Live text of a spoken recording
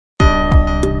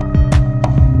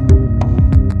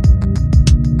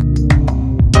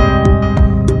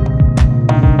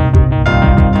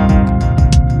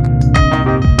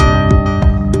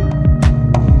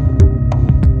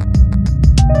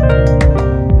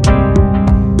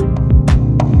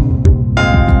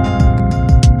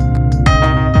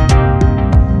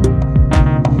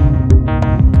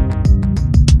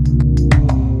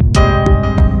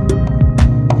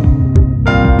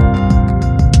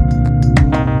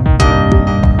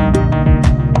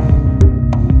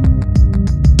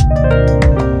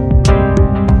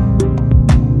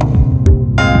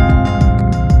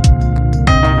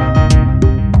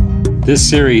This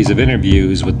series of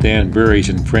interviews with Dan Burish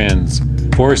and friends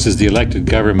forces the elected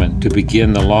government to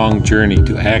begin the long journey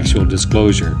to actual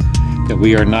disclosure that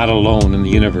we are not alone in the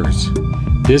universe.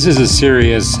 This is a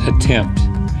serious attempt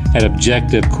at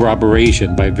objective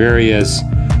corroboration by various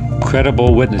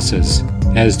credible witnesses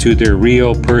as to their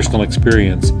real personal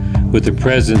experience with the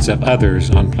presence of others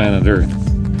on planet Earth.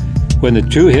 When the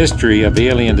true history of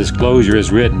alien disclosure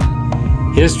is written,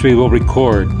 history will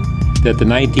record that the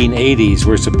 1980s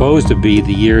were supposed to be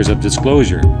the years of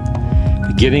disclosure.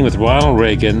 Beginning with Ronald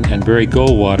Reagan and Barry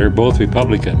Goldwater, both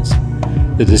Republicans,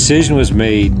 the decision was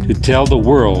made to tell the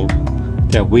world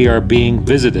that we are being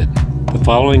visited. The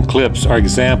following clips are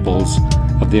examples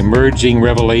of the emerging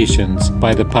revelations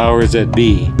by the powers that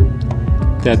be,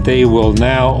 that they will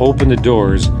now open the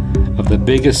doors of the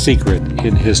biggest secret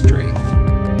in history.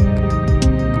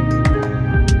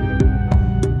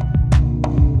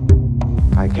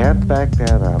 I can't back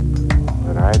that up,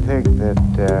 but I think that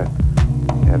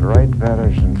at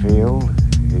Wright-Patterson Field,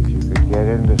 if you could get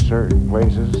into certain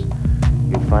places,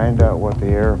 you'd find out what the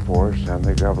Air Force and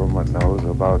the government knows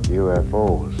about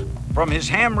UFOs. From his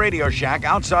ham radio shack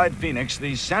outside Phoenix,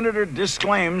 the senator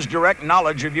disclaims direct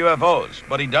knowledge of UFOs,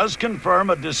 but he does confirm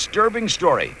a disturbing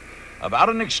story about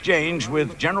an exchange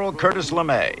with General Curtis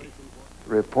LeMay.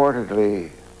 Reportedly,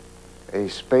 a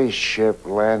spaceship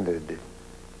landed.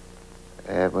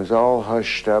 It was all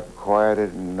hushed up,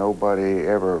 quieted, and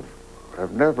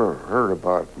I've never heard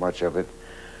about much of it.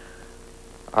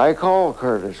 I called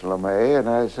Curtis LeMay and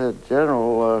I said,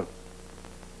 General,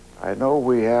 I know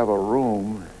we have a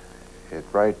room at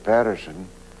Wright-Patterson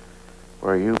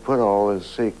where you put all this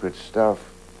secret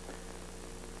stuff.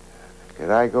 Could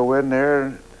I go in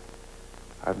there?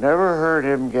 I've never heard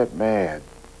him get mad,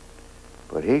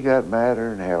 but he got madder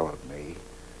than hell at me,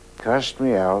 cussed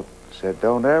me out, said,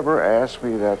 don't ever ask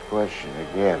me that question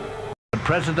again.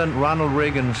 President Ronald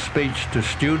Reagan's speech to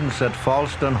students at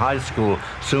Falston High School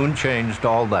soon changed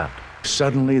all that.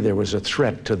 Suddenly there was a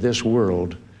threat to this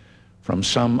world from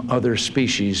some other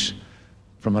species,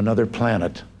 from another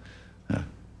planet,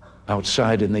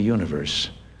 outside in the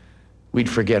universe. We'd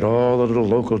forget all the little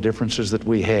local differences that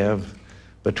we have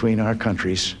between our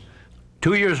countries.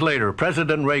 2 years later,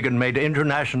 President Reagan made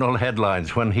international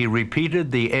headlines when he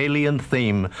repeated the alien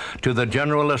theme to the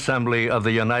General Assembly of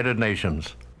the United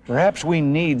Nations. Perhaps we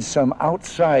need some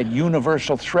outside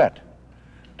universal threat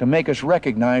to make us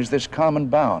recognize this common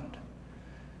bound.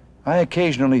 I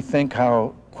occasionally think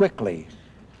how quickly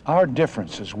our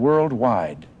differences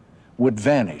worldwide would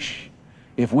vanish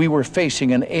if we were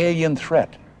facing an alien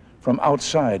threat from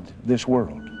outside this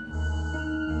world.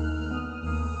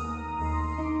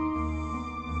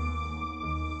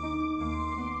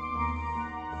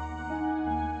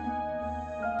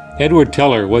 Edward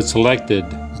Teller was selected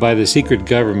by the secret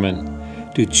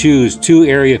government to choose 2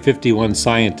 Area 51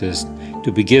 scientists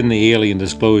to begin the alien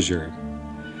disclosure.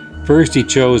 First, he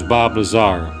chose Bob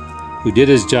Lazar, who did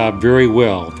his job very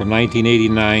well from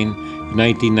 1989 to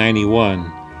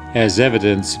 1991, as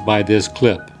evidenced by this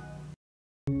clip.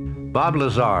 Bob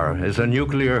Lazar is a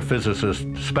nuclear physicist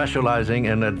specializing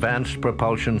in advanced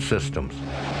propulsion systems.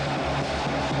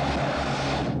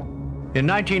 In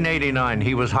 1989,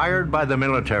 he was hired by the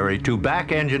military to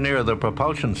back-engineer the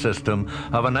propulsion system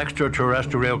of an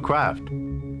extraterrestrial craft.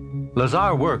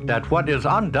 Lazar worked at what is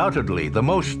undoubtedly the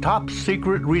most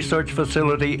top-secret research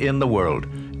facility in the world,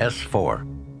 S4.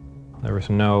 There was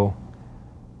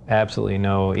absolutely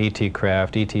no ET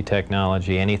craft, ET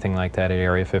technology, anything like that at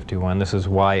Area 51. This is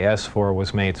why S4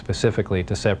 was made specifically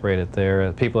to separate it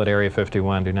there. People at Area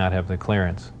 51 do not have the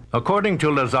clearance. According to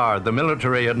Lazar, the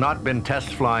military had not been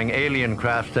test-flying alien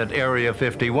crafts at Area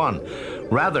 51.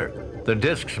 Rather, the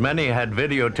discs many had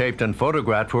videotaped and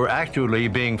photographed were actually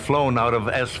being flown out of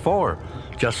S4,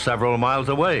 just several miles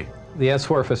away. The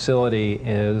S4 facility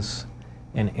is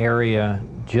an area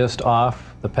just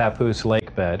off the Papoose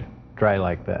lake bed, dry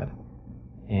lake bed.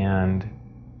 And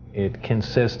it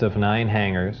consists of 9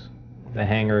 hangars. The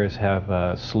hangars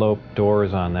have sloped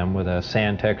doors on them with a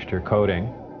sand texture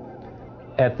coating.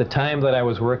 At the time that I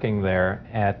was working there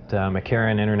at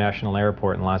McCarran International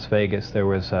Airport in Las Vegas, there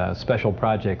was a Special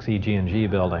Projects EG&G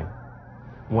building.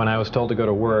 When I was told to go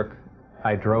to work,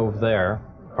 I drove there,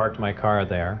 parked my car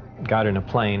there, got in a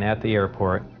plane at the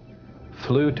airport,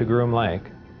 flew to Groom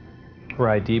Lake, where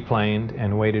I deplaned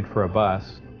and waited for a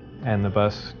bus, and the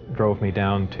bus drove me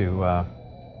down to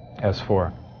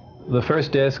S4. The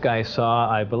first disc I saw,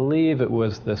 I believe it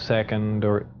was the second,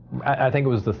 or I think it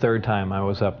was the 3rd time I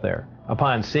was up there.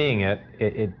 Upon seeing it,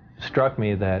 it struck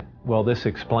me that, well, this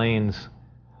explains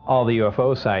all the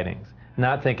UFO sightings.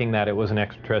 Not thinking that it was an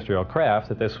extraterrestrial craft,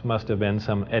 that this must have been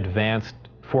some advanced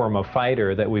form of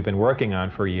fighter that we've been working on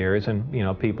for years, and you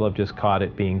know, people have just caught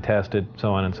it being tested,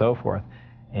 so on and so forth.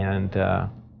 And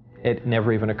it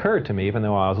never even occurred to me, even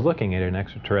though I was looking at an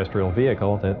extraterrestrial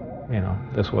vehicle, that, you know,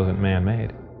 this wasn't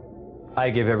man-made. I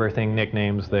give everything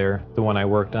nicknames there. The one I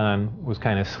worked on was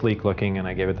kind of sleek looking, and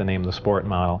I gave it the name the Sport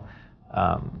Model.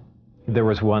 There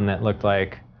was one that looked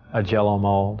like a Jell-O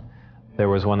mold. There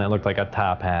was one that looked like a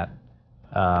top hat.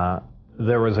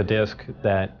 There was a disc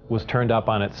that was turned up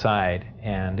on its side,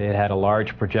 and it had a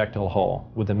large projectile hole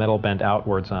with the metal bent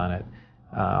outwards on it.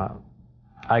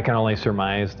 I can only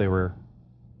surmise they were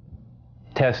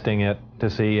testing it to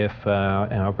see if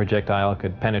a projectile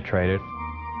could penetrate it.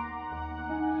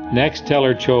 Next,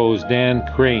 Teller chose Dan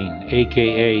Crane,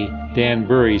 aka Dan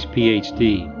Burry's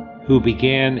PhD, who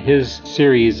began his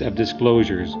series of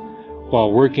disclosures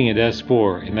while working at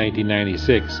S4 in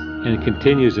 1996 and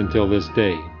continues until this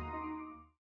day.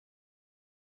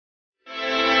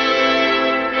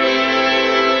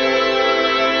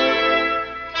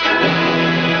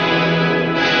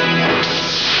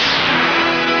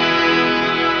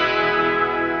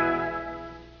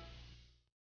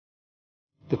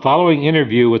 The following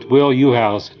interview with Will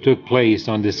Uhouse took place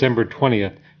on December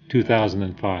 20th,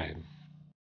 2005.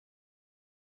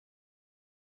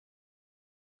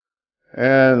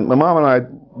 And my mom and I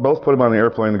both put him on the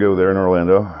airplane to go there in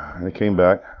Orlando, and he came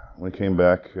back. When he came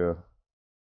back,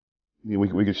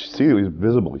 we could see that he was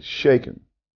visibly shaking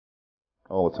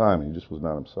all the time. He just was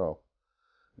not himself.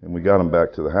 And we got him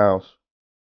back to the house,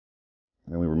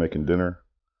 and we were making dinner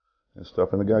and stuff,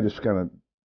 and the guy just kind of,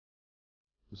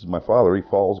 this is my father, he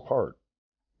falls apart.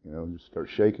 You know, he just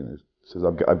starts shaking. He says,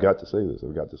 I've got to say this,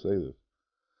 I've got to say this.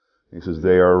 And he says,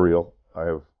 they are real. I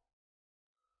have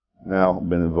now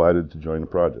been invited to join the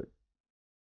project.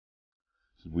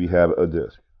 He says, we have a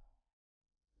disc,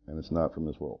 and it's not from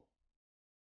this world.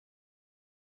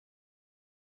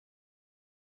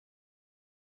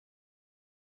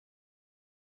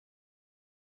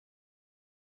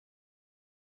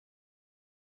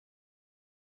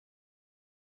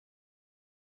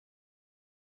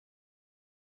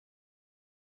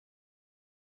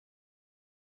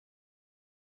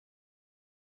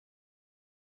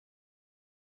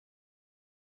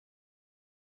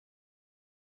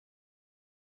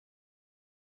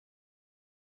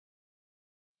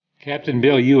 Captain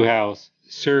Bill Uhouse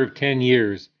served 10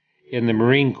 years in the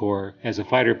Marine Corps as a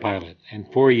fighter pilot and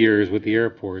 4 years with the Air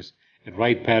Force at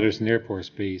Wright-Patterson Air Force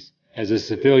Base as a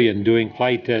civilian doing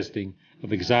flight testing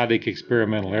of exotic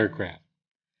experimental aircraft.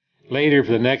 Later,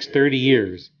 for the next 30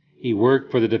 years, he worked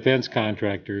for the defense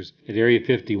contractors at Area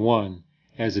 51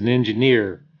 as an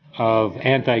engineer of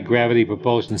anti-gravity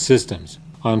propulsion systems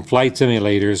on flight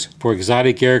simulators for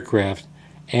exotic aircraft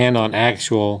and on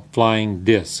actual flying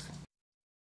discs.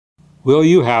 Will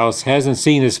Uhouse hasn't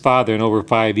seen his father in over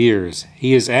 5 years.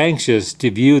 He is anxious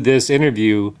to view this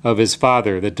interview of his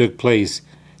father that took place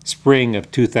spring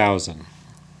of 2000.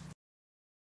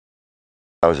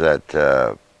 I was at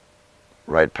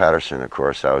Wright-Patterson, of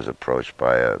course. I was approached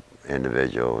by an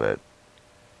individual that,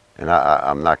 and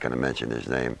I'm not going to mention his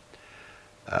name,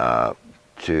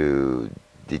 to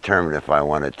determine if I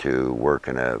wanted to work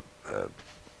in an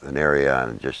area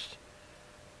on just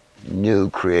new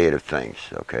creative things,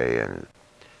 okay? And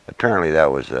apparently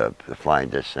that was the flying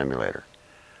disc simulator.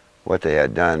 What they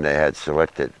had done, they had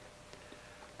selected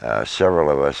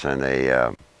several of us, and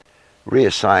they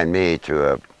reassigned me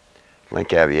to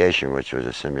Link Aviation, which was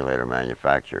a simulator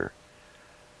manufacturer.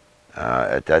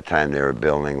 At that time they were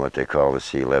building what they call the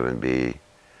C-11B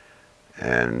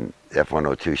and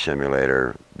F-102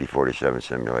 simulator, B-47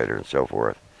 simulator, and so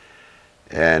forth.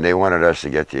 And they wanted us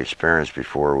to get the experience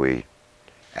before we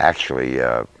actually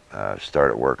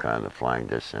started work on the flying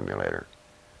disc simulator,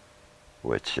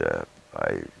 which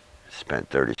I spent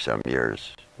 30-some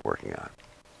years working on.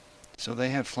 So they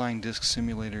had flying disc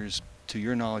simulators, to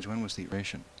your knowledge. When was the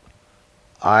operation?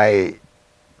 I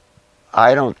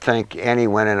don't think any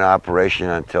went into operation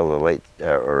until the late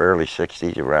or early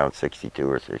 60s, around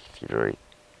 62 or 63.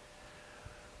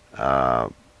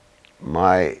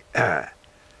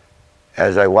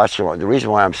 As I watched, the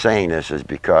reason why I'm saying this is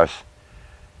because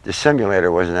the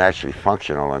simulator wasn't actually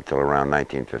functional until around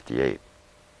 1958,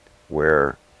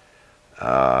 where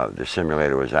the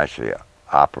simulator was actually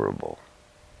operable.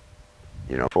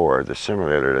 You know, for the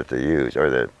simulator that they used, or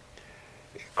the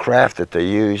craft that they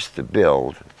used to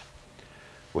build,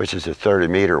 which is a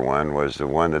 30-meter one, was the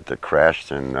one that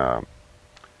crashed in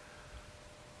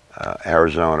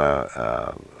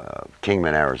Arizona,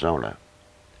 Kingman, Arizona,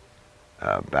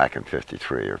 back in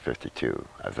 53 or 52.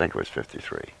 I think it was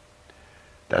 53.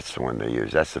 That's the one they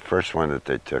used. That's the first one that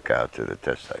they took out to the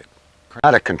test site.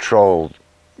 Not a controlled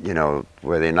you know,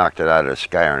 where they knocked it out of the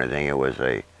sky or anything. It was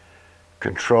a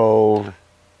controlled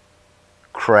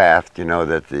craft, you know,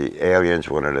 that the aliens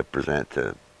wanted to present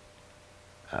to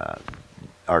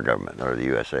our government, or the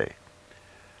USA.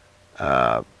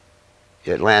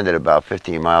 It landed about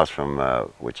 15 miles from,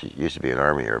 which used to be an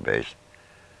Army air base,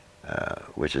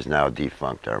 which is now a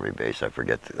defunct Army base. I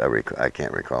forget, I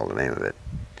can't recall the name of it.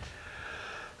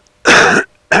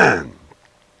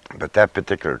 But that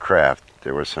particular craft,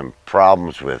 there were some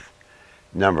problems with,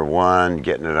 number one,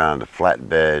 getting it on the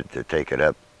flatbed to take it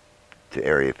up to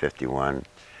Area 51.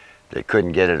 They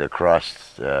couldn't get it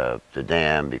across the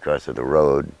dam because of the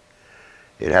road.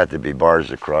 It had to be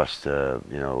barged across the,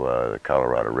 you know, the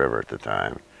Colorado River at the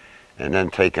time, and then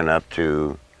taken up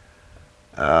to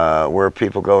where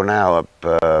people go now,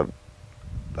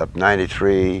 up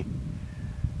 93,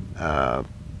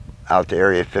 out to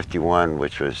Area 51,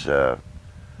 which was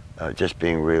just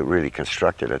being really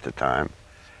constructed at the time,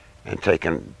 and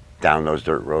taken down those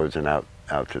dirt roads and out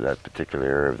to that particular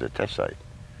area of the test site.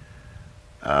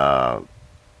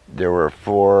 There were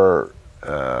 4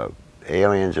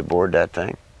 aliens aboard that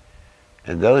thing,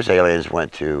 and those aliens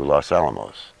went to Los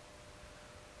Alamos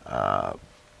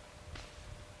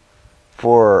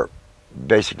for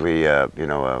basically, you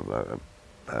know,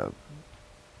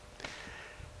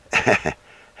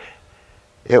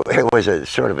 it was a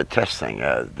sort of a test thing.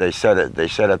 They set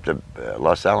up the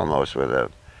Los Alamos with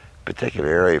a particular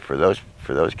area for those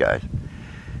guys,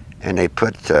 and they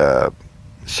put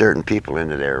certain people in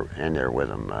there with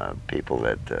them, people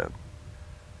that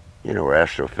you know, were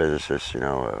astrophysicists, you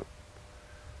know,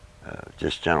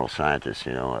 just general scientists,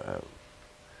 you know,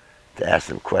 to ask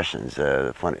them questions.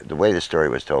 The way the story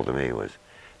was told to me was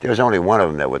there was only one of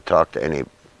them that would talk to any of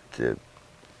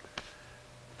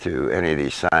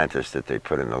these scientists that they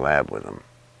put in the lab with them.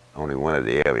 Only one of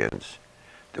the aliens.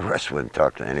 The rest wouldn't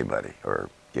talk to anybody, or,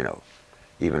 you know,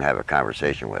 even have a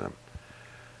conversation with them.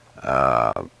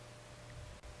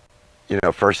 You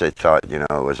know, first they thought, you know,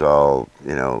 it was all,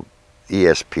 you know,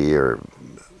 ESP, or,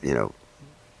 you know,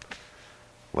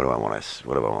 what do I want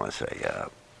to say?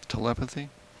 Telepathy?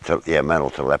 Yeah, mental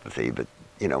telepathy. But,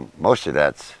 you know, most of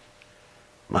that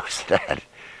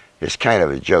is kind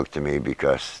of a joke to me,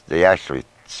 because they actually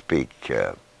speak,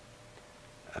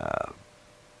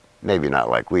 maybe not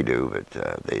like we do, but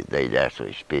they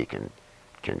actually speak and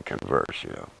can converse, you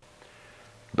know.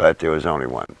 But there was only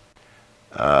one.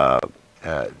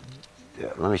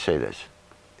 Let me say this.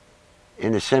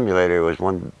 In the simulator, there was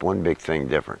one big thing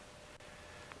different.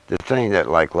 The thing that,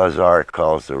 like, Lazar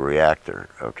calls the reactor,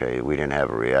 okay, we didn't have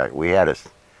a reactor. We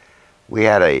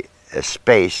had a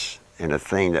space in a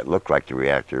thing that looked like the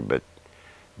reactor, but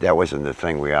that wasn't the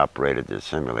thing we operated the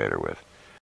simulator with.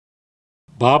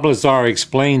 Bob Lazar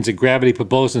explains the gravity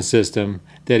propulsion system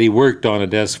that he worked on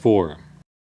at S4.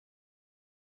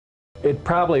 It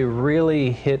probably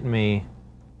really hit me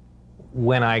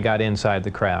when I got inside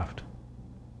the craft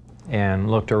and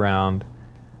looked around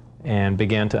and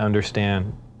began to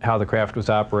understand how the craft was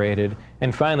operated,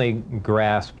 and finally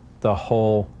grasped the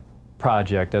whole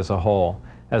project as a whole,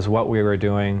 as what we were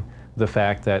doing, the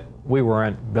fact that we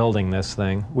weren't building this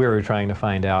thing, we were trying to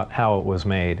find out how it was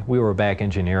made. We were back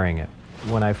engineering it.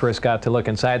 When I first got to look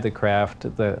inside the craft,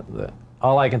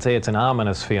 all I can say, it's an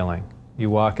ominous feeling. You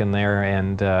walk in there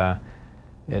and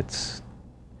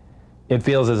it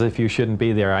feels as if you shouldn't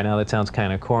be there. I know that sounds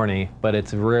kind of corny, but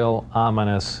it's a real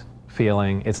ominous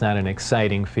feeling. It's not an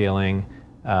exciting feeling.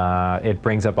 It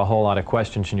brings up a whole lot of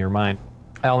questions in your mind.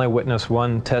 I only witnessed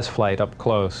one test flight up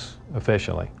close,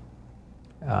 officially.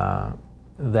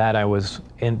 That I was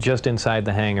just inside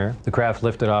the hangar. The craft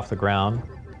lifted off the ground,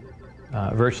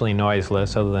 virtually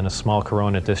noiseless, other than a small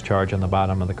corona discharge on the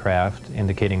bottom of the craft,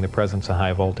 indicating the presence of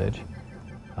high voltage.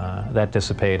 That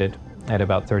dissipated at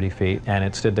about 30 feet, and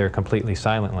it stood there completely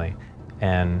silently,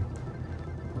 and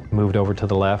moved over to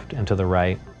the left and to the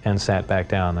right, and sat back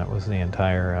down. That was the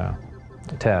entire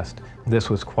test. This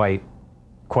was quite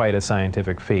a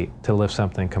scientific feat, to lift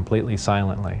something completely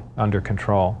silently, under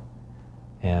control,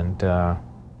 and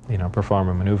you know, perform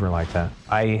a maneuver like that.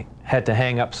 I had to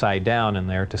hang upside down in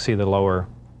there to see the lower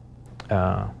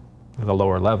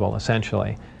level,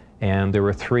 essentially, and there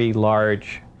were 3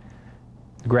 large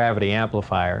gravity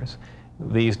amplifiers.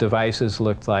 These devices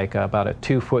looked like about a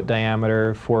 2-foot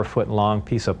diameter, 4-foot long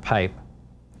piece of pipe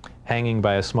hanging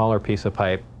by a smaller piece of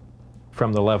pipe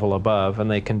from the level above, and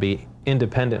they can be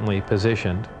independently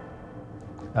positioned.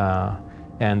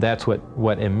 And that's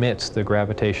what emits the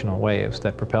gravitational waves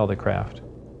that propel the craft.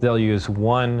 They'll use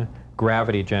one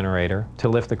gravity generator to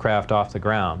lift the craft off the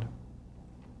ground.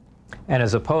 And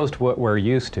as opposed to what we're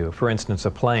used to, for instance,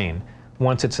 a plane,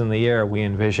 once it's in the air, we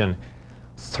envision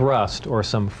thrust or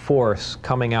some force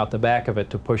coming out the back of it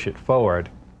to push it forward.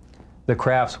 The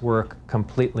crafts work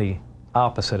completely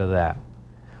opposite of that.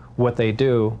 What they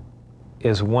do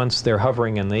is once they're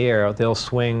hovering in the air, they'll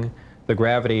swing the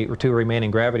gravity, or two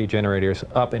remaining gravity generators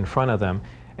up in front of them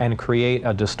and create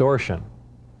a distortion,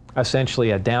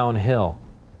 essentially a downhill,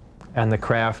 and the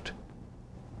craft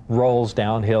rolls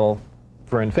downhill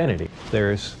for infinity.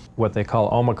 There's what they call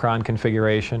Omicron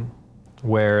configuration,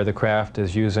 where the craft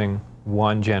is using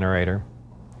one generator,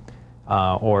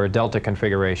 or Delta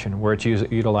configuration, where it's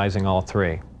utilizing all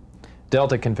three.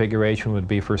 Delta configuration would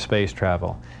be for space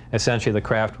travel. Essentially, the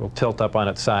craft will tilt up on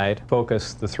its side,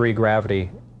 focus the three gravity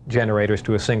generators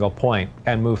to a single point,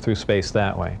 and move through space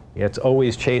that way. It's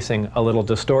always chasing a little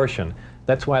distortion.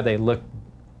 That's why they look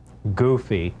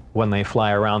goofy when they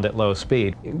fly around at low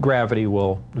speed. Gravity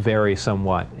will vary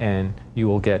somewhat, and you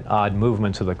will get odd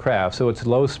movements of the craft. So its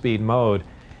low speed mode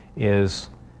is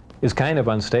kind of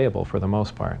unstable for the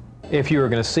most part. If you were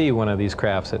going to see one of these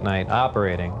crafts at night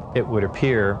operating, it would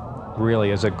appear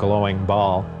really as a glowing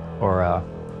ball or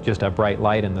just a bright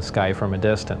light in the sky from a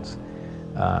distance.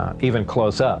 Even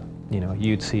close up, you know,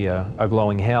 you'd see a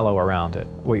glowing halo around it.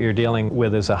 What you're dealing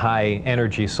with is a high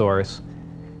energy source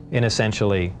in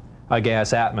essentially a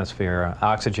gas atmosphere,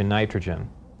 oxygen, nitrogen.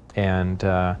 And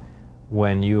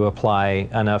when you apply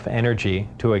enough energy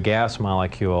to a gas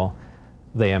molecule,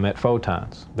 they emit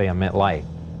photons, they emit light.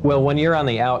 Well, when you're on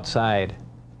the outside,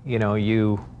 you know,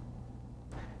 you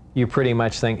pretty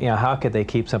much think, you know, how could they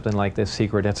keep something like this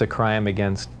secret? It's a crime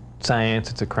against science,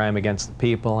 it's a crime against the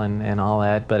people and all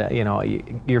that, but you know,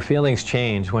 your feelings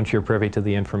change once you're privy to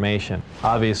the information.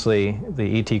 Obviously,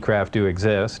 the ET craft do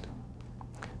exist.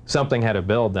 Something had to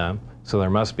build them, so there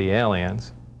must be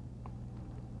aliens.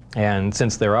 And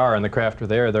since there are, and the craft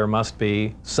are there must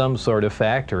be some sort of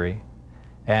factory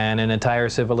and an entire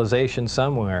civilization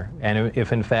somewhere. And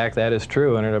if in fact that is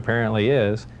true, and it apparently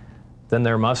is, then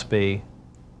there must be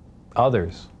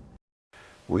others.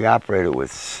 We operated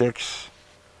with 6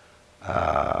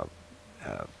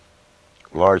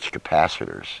 large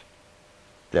capacitors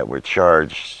that were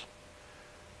charged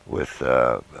with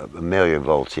 1 million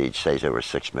volts each. Say there were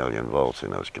 6 million volts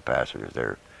in those capacitors.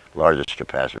 They're largest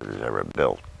capacitors ever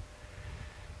built.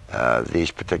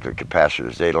 These particular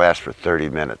capacitors, they last for 30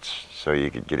 minutes, so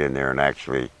you could get in there and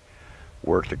actually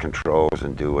work the controls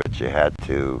and do what you had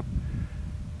to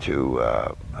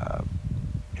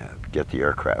get the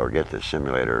aircraft or get the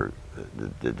simulator,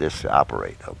 the disk to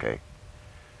operate. Okay,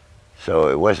 so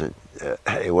it wasn't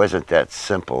that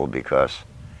simple because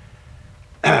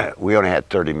we only had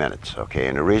 30 minutes. Okay,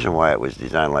 and the reason why it was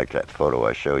designed like that photo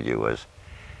I showed you was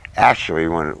actually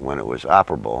when it was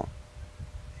operable,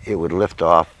 it would lift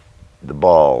off the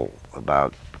ball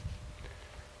about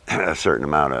a certain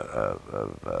amount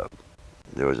of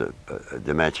there was a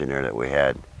dimension there that we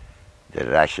had that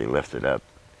it actually lifted up,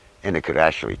 and it could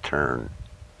actually turn,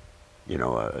 you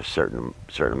know, a certain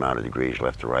amount of degrees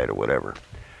left to right or whatever.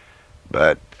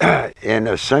 But in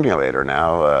a simulator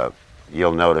now,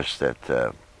 you'll notice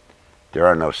that there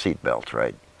are no seat belts,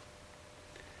 right?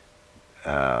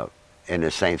 And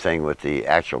the same thing with the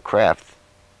actual craft,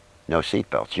 no seat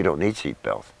belts. You don't need seat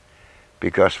belts,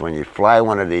 because when you fly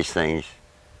one of these things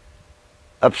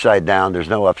upside down, there's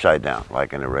no upside down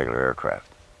like in a regular aircraft.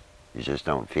 You just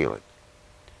don't feel it.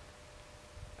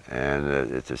 And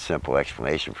it's a simple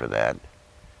explanation for that.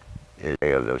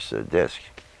 Of those discs,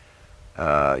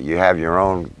 you have your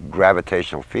own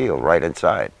gravitational field right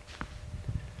inside.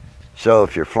 So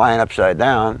if you're flying upside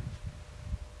down,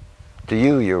 to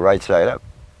you, you're right side up.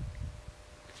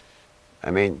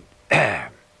 I mean,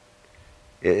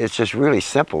 it's just really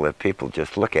simple if people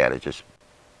just look at it, just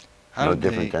no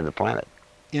different than the planet.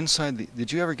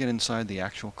 Did you ever get inside the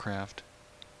actual craft?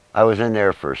 I was in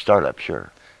there for startup,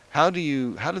 sure. How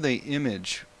do they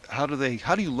image? How do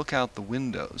you look out the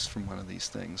windows from one of these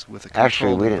things with a controlled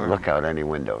Actually, we didn't look out any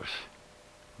windows.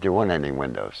 There weren't any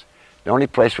windows. The only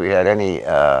place we had any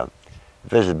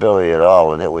visibility at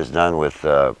all, and it was done with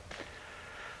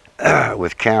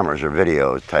cameras or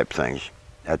video type things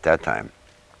at that time,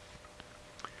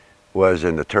 was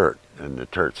in the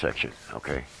turret section.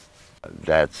 Okay,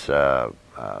 that's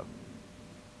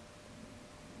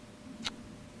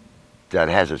that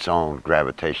has its own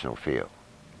gravitational field.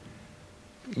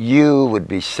 You would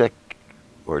be sick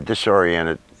or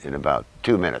disoriented in about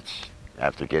 2 minutes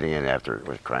after getting in, after it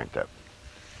was cranked up.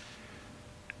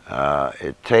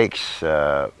 It takes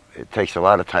a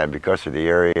lot of time because of the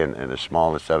area and the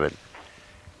smallness of it.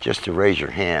 Just to raise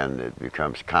your hand, it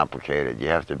becomes complicated. You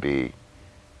have to be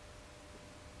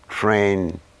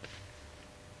trained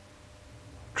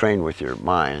trained with your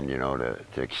mind, you know,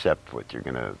 to accept what you're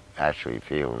going to actually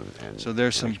feel and So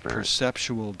there's some experience.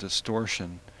 perceptual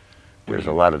distortion. There's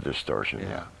a lot of distortion,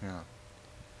 yeah. Yeah.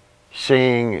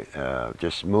 Seeing,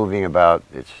 just moving about,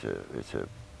 it's a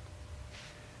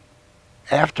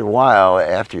after a while,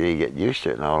 after you get used to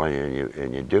it and all,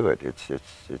 and you do it, it's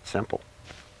simple.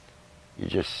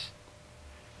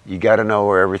 You got to know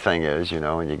where everything is, you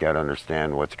know, and you got to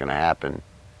understand what's going to happen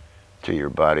to your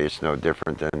body. It's no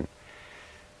different than,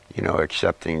 you know,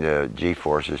 accepting the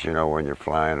G-forces, you know, when you're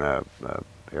flying a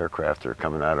aircraft or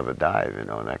coming out of a dive, you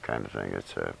know, and that kind of thing.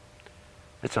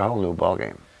 It's a whole new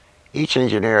ballgame. Each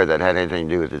engineer that had anything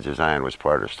to do with the design was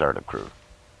part of the startup crew.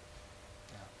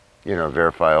 You know,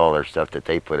 verify all their stuff that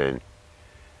they put in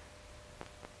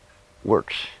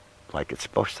works like it's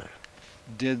supposed to.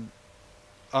 Did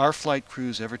our flight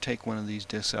crews ever take one of these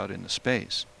discs out into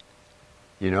space?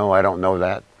 You know, I don't know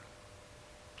that.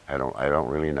 I don't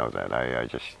really know that.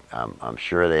 I'm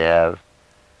sure they have.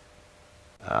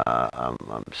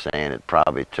 I'm saying it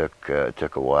probably took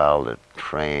a while to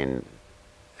train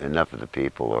enough of the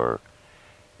people or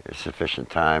sufficient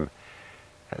time.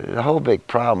 The whole big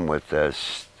problem with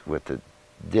this, with the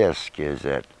disc, is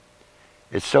that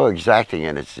it's so exacting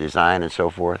in its design and so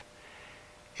forth,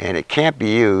 and it can't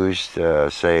be used,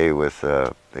 say, with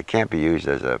it can't be used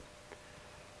as a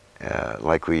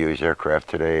like we use aircraft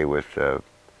today with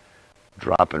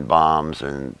dropping bombs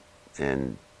and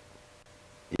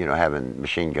you know, having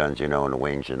machine guns, you know, in the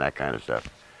wings and that kind of stuff.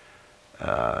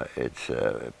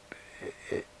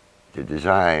 The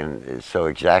design is so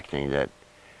exacting that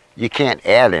you can't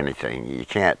add anything. You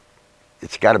can't.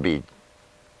 It's got to be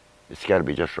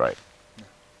just right.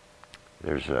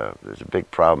 There's a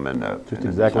big problem in the. Just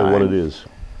exactly what it is.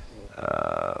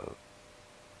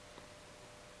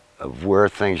 Of where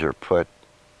things are put.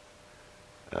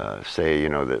 Say, you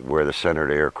know, that where the center of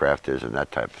the aircraft is and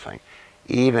that type of thing.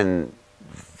 Even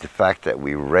the fact that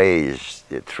we raised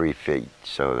it 3 feet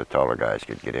so the taller guys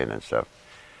could get in and stuff.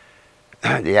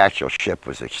 The actual ship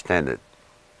was extended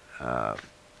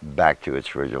back to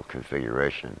its original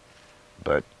configuration,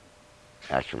 but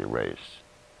actually raised.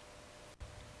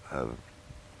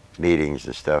 Meetings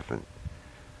and stuff, and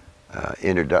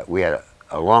we had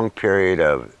a long period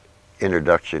of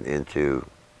introduction into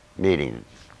meeting,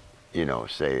 you know,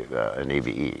 say an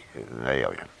EVE, an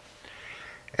alien.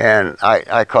 And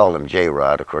I called him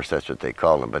J-Rod, of course that's what they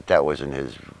called him, but that wasn't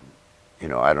his, you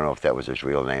know, I don't know if that was his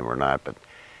real name or not, but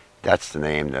that's the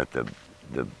name that the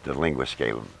linguist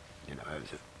gave him, you know,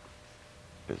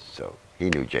 so he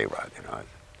knew J-Rod, you know.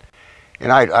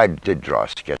 And I did draw a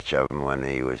sketch of him when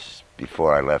he was,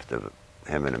 before I left him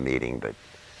in a meeting, but,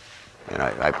 and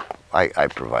I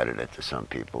provided it to some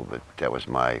people, but that was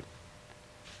my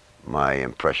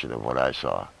impression of what I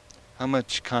saw. How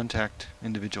much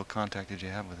individual contact did you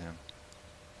have with him?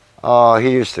 Oh,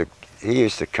 he used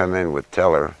to come in with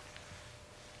Teller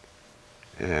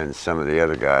and some of the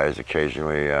other guys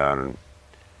occasionally on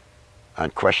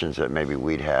questions that maybe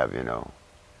we'd have, you know.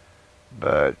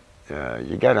 But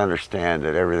you got to understand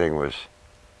that everything was,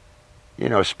 you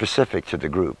know, specific to the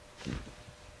group.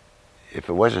 If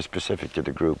it wasn't specific to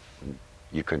the group,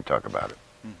 you couldn't talk about it.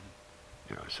 Mm-hmm.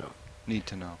 You know, so. Need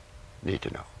to know. Need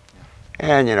to know.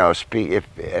 And, you know,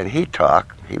 and he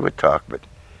would talk, but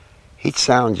he'd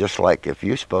sound just like, if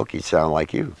you spoke, he'd sound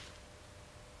like you.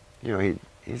 You know,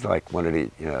 he's like one of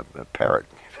the, you know, a parrot,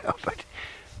 you know,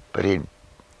 but he'd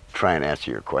try and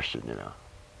answer your question, you know.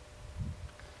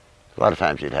 A lot of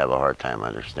times you'd have a hard time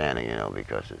understanding, you know,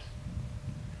 because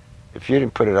if you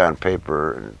didn't put it on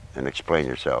paper and explain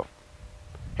yourself,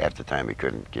 half the time he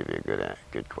couldn't give you a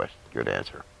good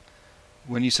answer.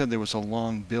 When you said there was a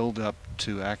long build-up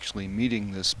to actually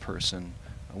meeting this person,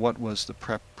 what was the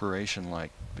preparation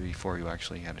like before you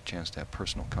actually had a chance to have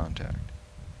personal contact?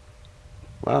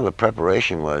 Well, the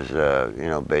preparation was, you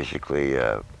know, basically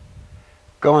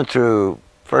going through,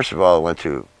 first of all, I went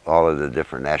through all of the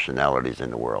different nationalities in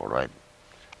the world, right?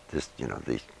 Just, you know,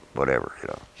 these, whatever, you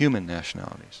know. Human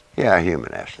nationalities. Yeah,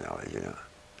 human nationalities, you know.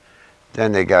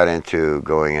 Then they got into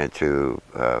going into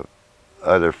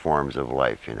other forms of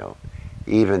life, you know,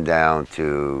 even down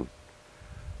to,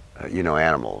 you know,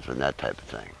 animals and that type of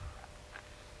thing.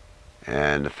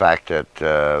 And the fact that,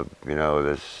 you know,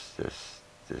 this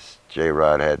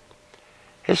J-Rod had,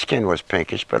 his skin was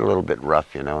pinkish, but a little bit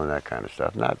rough, you know, and that kind of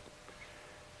stuff. Not,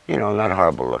 you know, not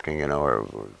horrible looking, you know, or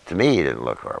to me he didn't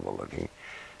look horrible looking.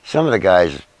 Some of the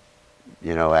guys,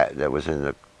 you know, that was in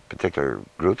the particular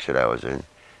groups that I was in,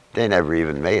 they never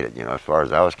even made it, you know, as far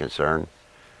as I was concerned.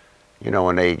 You know,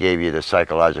 when they gave you the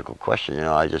psychological question, you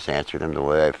know, I just answered them the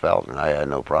way I felt, and I had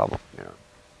no problem, you know.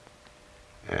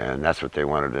 And that's what they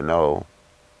wanted to know.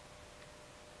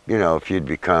 you know, if you'd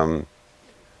become,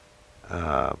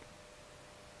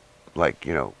 like,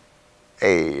 you know,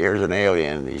 hey, here's an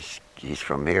alien, he's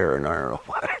from here, and I don't know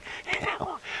what, you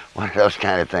know, one of those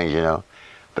kind of things, you know.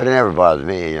 But it never bothered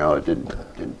me, you know, it didn't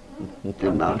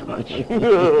amount to much.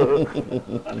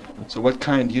 So what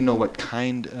kind, you know what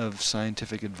kind of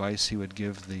scientific advice he would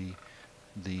give the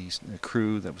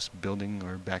crew that was building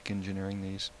or back engineering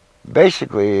these?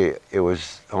 Basically, it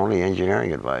was only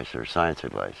engineering advice or science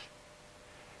advice.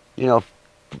 You know,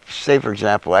 say for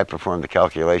example, I performed the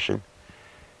calculation,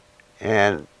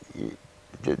 and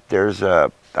there's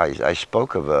I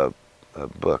spoke of a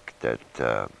book that,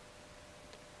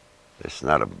 it's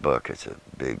not a book, it's a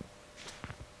big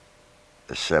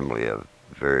assembly of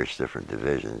various different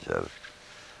divisions of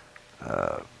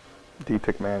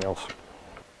DTIC manuals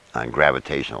on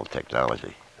gravitational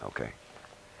technology, okay.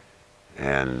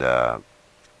 And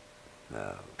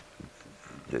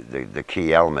the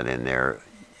key element in there,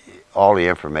 all the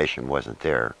information wasn't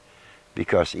there,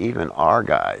 because even our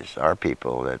guys, our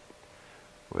people that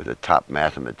were the top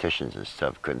mathematicians and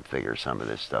stuff, couldn't figure some of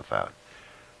this stuff out.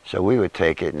 So we would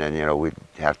take it, and then, you know, we'd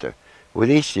have to,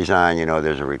 with each design, you know,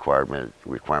 there's a requirement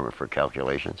for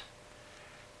calculations,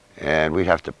 and we'd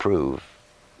have to prove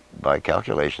by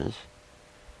calculations,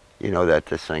 you know, that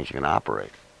this thing's going to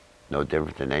operate, no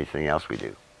different than anything else we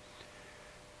do.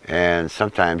 And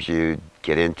sometimes you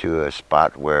get into a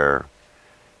spot where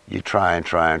you try and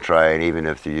try and try, and even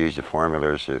if you use the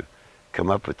formulas to come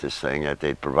up with this thing that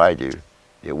they'd provide you,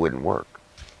 it wouldn't work.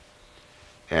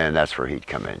 And that's where he'd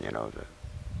come in, you know, to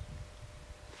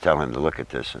tell him to look at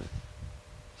this and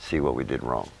see what we did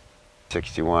wrong.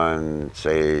 61,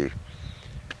 say,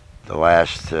 the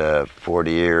last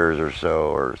 40 years or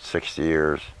so, or 60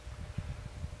 years,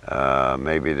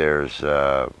 maybe there's,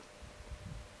 I'd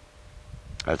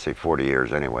say 40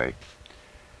 years anyway,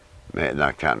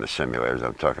 not counting the simulators,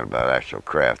 I'm talking about actual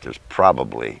craft. There's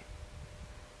probably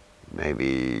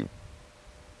maybe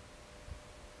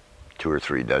 2 or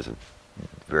 3 dozen,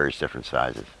 various different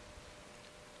sizes.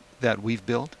 That we've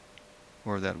built,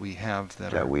 or that we have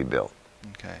that we built.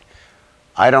 Okay.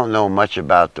 I don't know much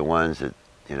about the ones that,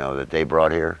 you know, that they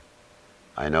brought here.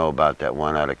 I know about that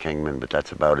one out of Kingman, but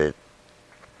that's about it.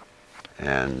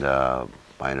 And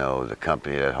I know the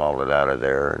company that hauled it out of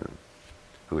there, and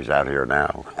who's out here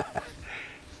now.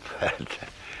 But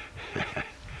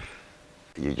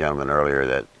you gentlemen earlier,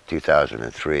 that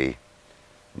 2003,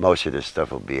 most of this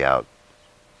stuff will be out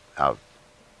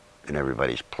in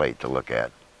everybody's plate to look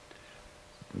at.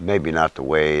 Maybe not the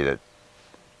way that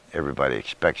everybody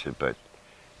expects it, but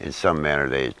in some manner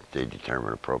they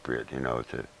determine appropriate, you know,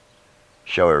 to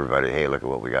show everybody, hey, look at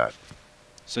what we got.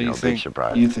 So you know, think, big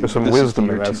surprise. There's some wisdom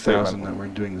in that 2000 statement. that we're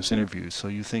doing this interview, so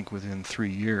you think within 3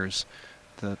 years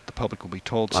that the public will be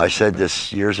told I said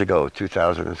this years ago,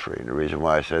 2003. And the reason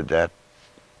why I said that,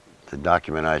 the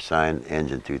document I signed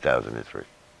ends in 2003.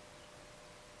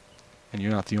 And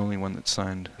you're not the only one that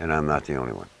signed. And I'm not the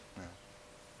only one.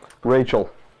 Rachel.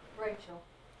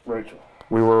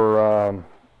 We were,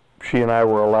 she and I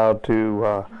were allowed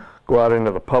to go out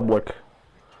into the public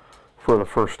for the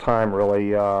first time,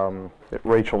 really, at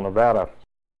Rachel, Nevada.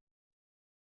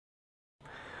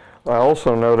 I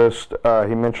also noticed,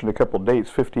 he mentioned a couple of dates,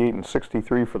 58 and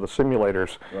 63 for the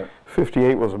simulators. Right.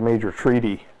 58 was a major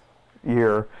treaty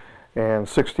year, and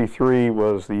 63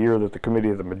 was the year that the Committee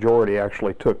of the Majority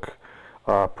actually took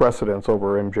precedence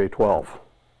over MJ-12.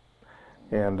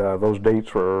 And those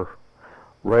dates were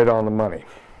right on the money.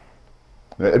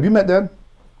 Have you met Dad?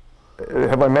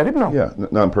 Have I met him? No. Yeah,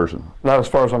 not in person. Not as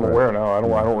far as I'm aware. No, I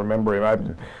don't remember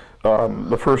him.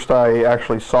 The first I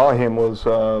actually saw him was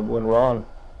when Ron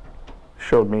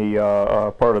showed me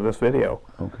part of this video.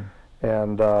 Okay.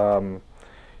 And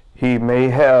he may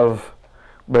have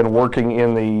been working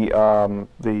in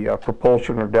the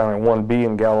propulsion or down in 1B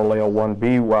in Galileo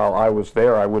 1B while I was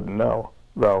there. I wouldn't know,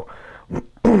 though.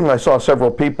 I saw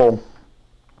several people,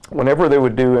 whenever they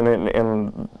would do,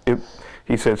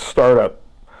 he said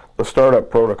the startup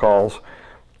protocols,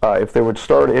 if they would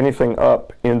start anything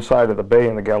up inside of the bay,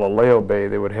 in the Galileo Bay,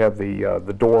 they would have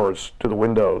the doors to the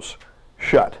windows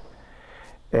shut.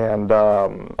 And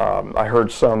I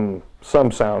heard some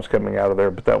sounds coming out of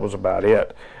there, but that was about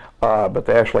it. But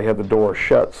they actually had the door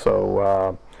shut,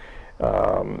 so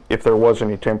if there was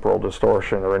any temporal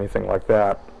distortion or anything like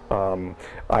that, I'm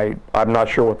not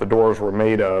sure what the doors were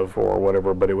made of or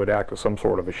whatever, but it would act as some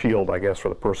sort of a shield, I guess, for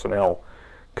the personnel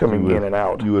coming in and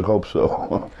out. You would hope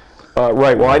so.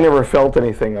 Right. Well, I never felt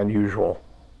anything unusual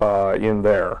in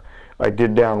there. I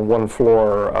did down one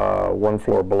floor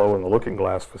below in the Looking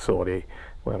Glass facility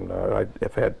when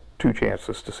I've had 2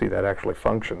 chances to see that actually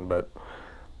function, but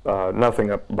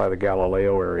nothing up by the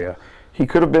Galileo area. He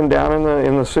could have been down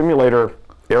in the simulator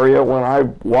area when I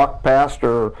walked past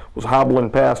or was hobbling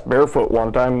past barefoot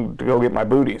one time to go get my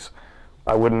booties.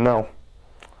 I wouldn't know.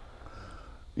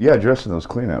 Yeah, dressed in those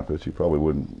clean outfits, you probably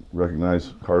wouldn't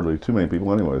recognize hardly too many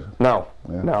people anyways. No,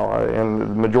 Yeah. no, and the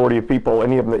majority of people,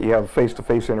 any of them that you have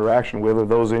face-to-face interaction with, are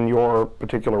those in your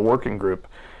particular working group.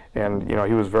 And, you know,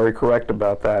 he was very correct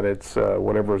about that. It's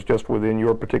whatever is just within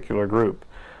your particular group.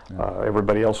 Yeah.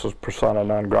 Everybody else is persona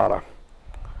non grata.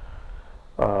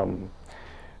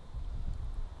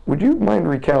 Would you mind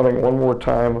recounting one more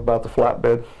time about the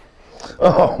flatbed?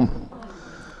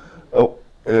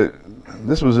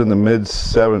 This was in the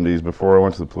mid-'70s before I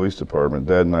went to the police department.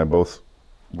 Dad and I both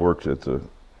worked at the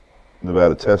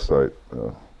Nevada test site.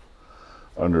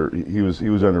 He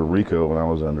was under RICO and I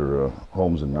was under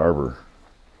Holmes and Narver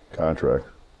contract.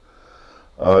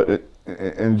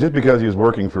 And just because he was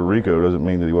working for RICO doesn't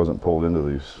mean that he wasn't pulled into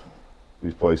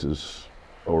these places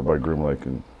over by Groom Lake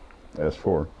and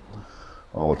S4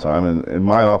 all the time. And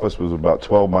my office was about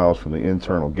 12 miles from the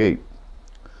internal gate.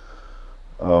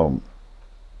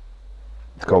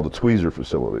 It's called the Tweezer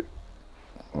facility.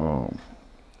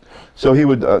 So he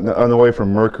would, on the way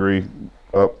from Mercury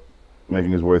up,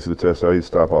 making his way through the test site, he'd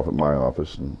stop off at my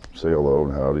office and say hello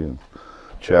and howdy and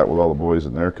chat with all the boys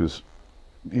in there, because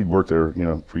he'd worked there, you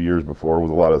know, for years before with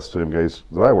a lot of the same guys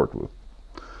that I worked with.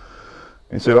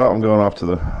 And he said, "Oh, I'm going off to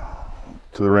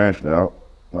the ranch now.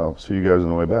 I'll see you guys on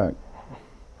the way back."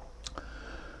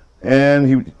 And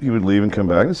he would leave and come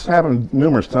back. This happened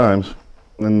numerous times,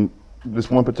 and this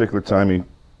one particular time he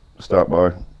stopped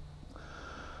by.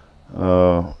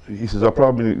 He says, "I'll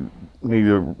probably need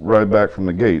to ride back from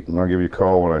the gate, and I'll give you a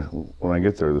call when I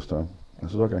get there this time." I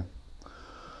said, "Okay."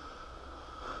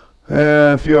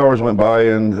 And a few hours went by,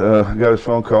 and got his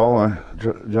phone call. I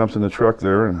jumped in the truck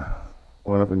there and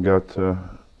went up and got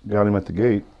him at the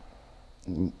gate.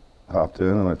 And hopped in,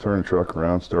 and I turned the truck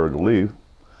around, started to leave.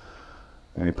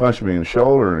 And he punched me in the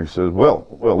shoulder, and he says, well,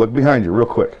 look behind you real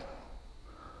quick."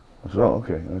 I said, "Oh,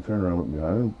 okay." And I turned around and looked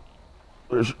behind him.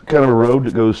 There's kind of a road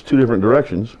that goes two different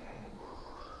directions,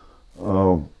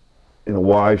 in a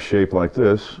Y shape like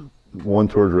this, one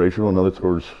towards Rachel, another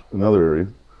towards another area.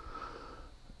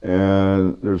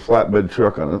 And there's a flatbed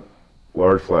truck on it,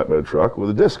 large flatbed truck with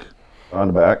a disc on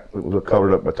the back that was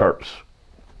covered up by tarps,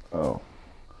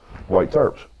 white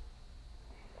tarps.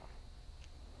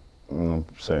 And I'm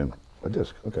saying, a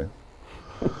disc, okay.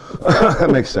 That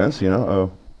makes sense, you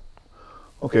know.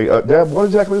 Okay, Dad, what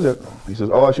exactly is it? He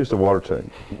says, "Oh, it's just a water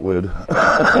tank lid."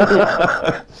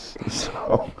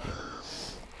 So.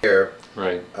 Here.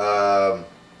 Right.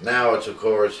 Now it's, of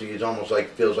course, he's almost like,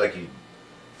 feels like he,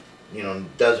 you know,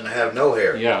 doesn't have no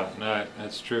hair. Yeah, no,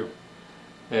 that's true.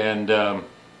 And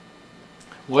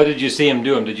what did you see him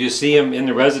doing? Did you see him in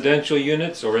the residential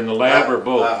units or in the lab or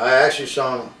both? I actually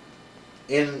saw him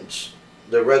in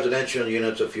the residential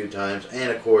units a few times, and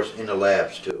of course in the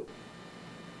labs too.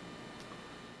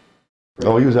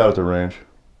 Oh, he was out at the ranch.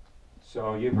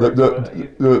 So you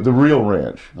the real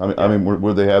ranch. I mean,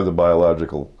 where they have the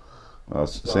biological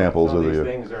samples of these the.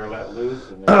 things are let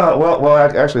loose. And well,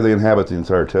 actually, they inhabit the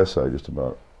entire test site just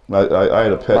about. I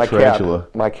had a pet tarantula.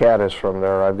 My cat is from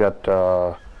there. I've got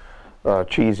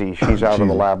Cheesy. She's out of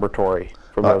the laboratory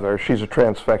from there. She's a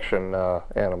transfection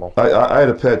animal. I had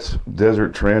a pet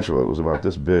desert tarantula. It was about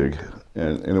this big,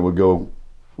 and it would go.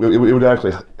 It would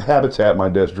actually habitat my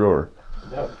desk drawer.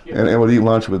 And it would eat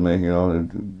lunch with me, you know,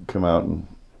 and come out and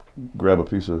grab a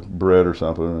piece of bread or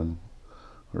something,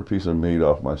 or a piece of meat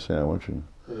off my sandwich. And,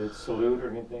 did it salute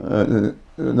or anything?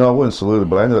 No, I wouldn't salute it,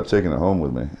 but I ended up taking it home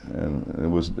with me, and it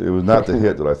was not the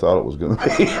hit that I thought it was going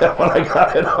to be when I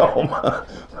got it home.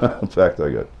 In fact, I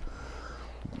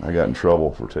got in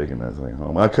trouble for taking that thing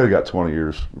home. I could have got 20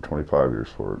 years or 25 years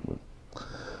for it, but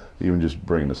even just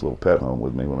bringing this little pet home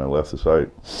with me when I left the site.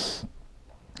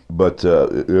 But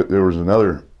there was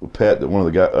another pet that one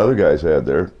of the other guys had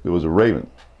there. It was a raven,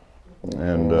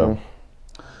 and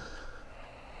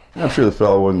I'm sure the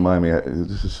fellow wouldn't mind me.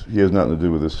 He has nothing to do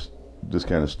with this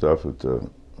kind of stuff. His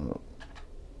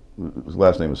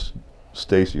last name is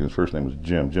Stacy, and his first name was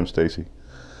Jim Stacy.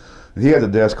 And he had the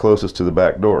desk closest to the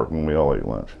back door when we all ate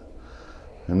lunch.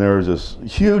 And there was this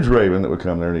huge raven that would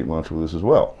come there and eat lunch with us as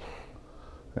well,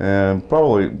 and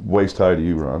probably waist high to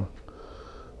you, Ron.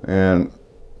 And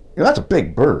you know, that's a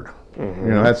big bird. Mm-hmm.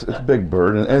 You know, it's a big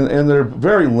bird, and they're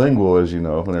very lingual, as you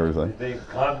know, and everything. Did they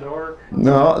condor?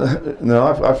 No,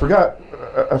 I forgot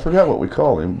what we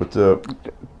called him, but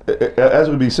as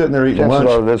we'd be sitting there eating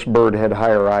lunch. This bird had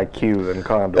higher IQ than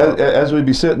condor. As we'd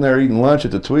be sitting there eating lunch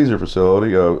at the Tweezer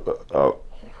facility,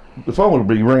 the phone would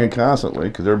be ringing constantly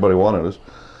because everybody wanted us,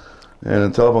 And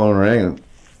the telephone rang, and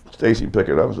Stacy picked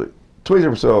it up. I was like,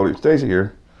 Tweezer facility, Stacy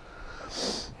here.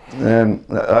 And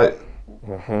I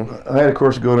had, of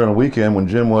course, to go there on a weekend when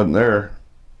Jim wasn't there.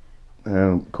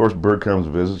 And, of course, Bird comes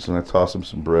and visits, and I toss him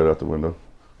some bread out the window,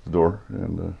 the door.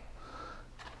 And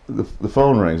the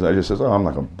phone rings, and I just says, oh, I'm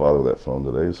not going to bother with that phone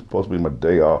today. It's supposed to be my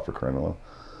day off, for crying out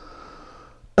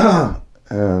loud.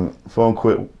 And the phone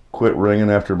quit ringing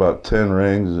after about 10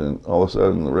 rings, and all of a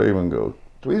sudden the Raven goes,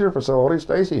 Tweezer facility,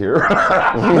 Stacy here.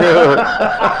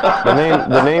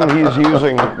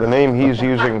 the name he's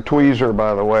using, Tweezer,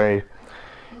 by the way,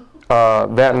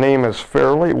 that name is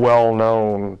fairly well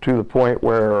known to the point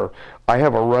where I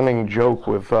have a running joke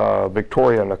with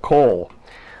Victoria Nicole.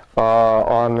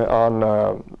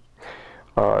 On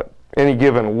any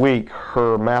given week,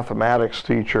 her mathematics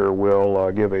teacher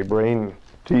will give a brain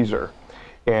teaser,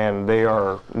 and they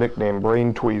are nicknamed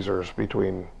brain tweezers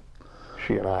between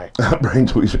she and I. Brain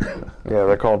tweezer. Yeah,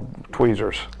 they're called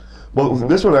tweezers. Well,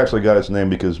 this one actually got its name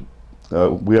because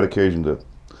we had occasion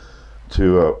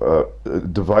to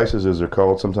devices, as they're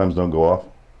called, sometimes don't go off,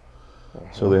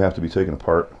 so they have to be taken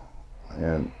apart.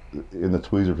 And in the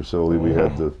tweezer facility, we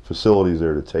had the facilities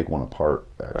there to take one apart,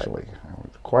 actually. Right.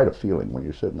 It's quite a feeling when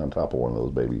you're sitting on top of one of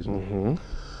those babies.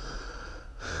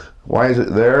 Why is it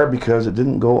there? Because it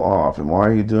didn't go off. And why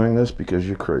are you doing this? Because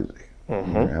you're crazy.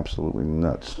 You're absolutely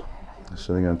nuts.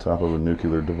 Sitting on top of a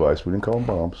nuclear device. We didn't call them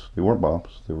bombs. They weren't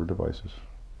bombs. They were devices.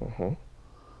 So,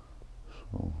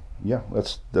 yeah,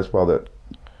 that's why that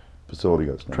facility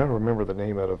got started. I'm trying to remember the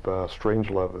name out of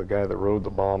Strangelove, the guy that rode the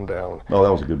bomb down. Oh,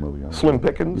 that was a good movie. Yeah. Slim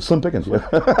Pickens? Slim Pickens, yeah.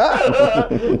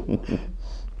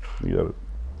 You got it.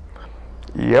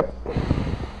 Yep.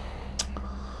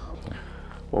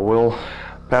 Well, we'll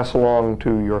pass along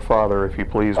to your father, if you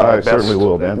please, my best certainly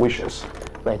will, man. wishes.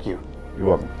 Thank you. You're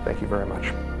welcome. Thank you very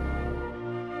much.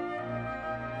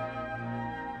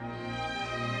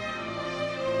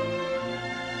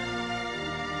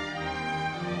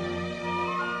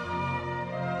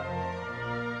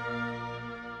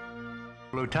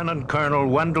 Lieutenant Colonel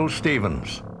Wendell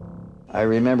Stevens. I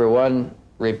remember one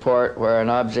report where an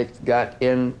object got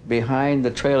in behind the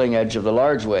trailing edge of the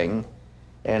large wing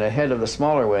and ahead of the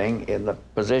smaller wing in the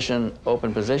position,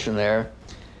 open position there,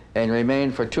 and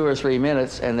remained for 2 or 3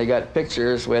 minutes, and they got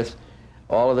pictures with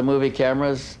all of the movie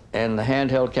cameras and the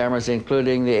handheld cameras,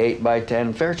 including the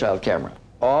 8x10 Fairchild camera.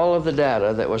 All of the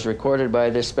data that was recorded by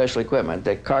this special equipment,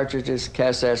 the cartridges,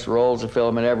 cassettes, rolls of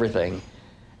film, and everything,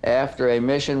 after a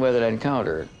mission with an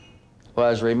encounter,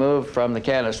 was removed from the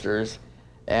canisters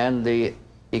and the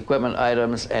equipment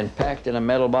items and packed in a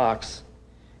metal box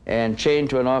and chained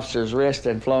to an officer's wrist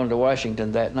and flown to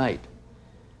Washington that night.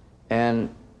 And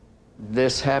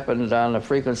this happened on a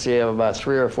frequency of about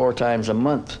 3 or 4 times a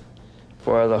month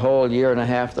for the whole 1.5 years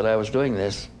that I was doing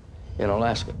this in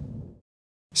Alaska.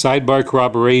 Sidebar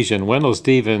corroboration, Wendell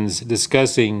Stevens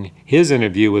discussing his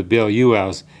interview with Bill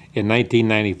Uhouse in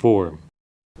 1994.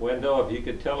 Wendell, if you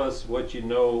could tell us what you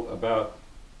know about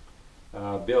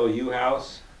Bill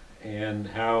Uhouse and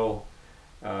how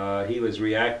he was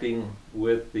reacting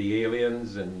with the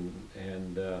aliens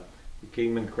and the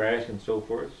Kingman crash and so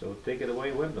forth. So take it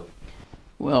away, Wendell.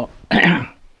 Well,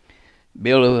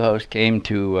 Bill Uhouse came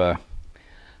to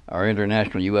our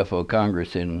International UFO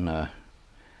Congress in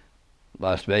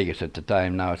Las Vegas at the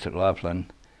time. Now it's at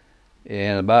Laughlin.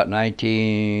 In about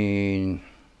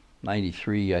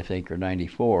 1993, I think, or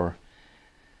 94.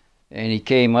 And he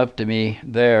came up to me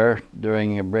there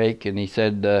during a break, and he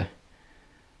said, I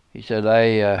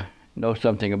know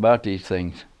something about these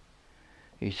things.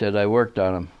 He said, I worked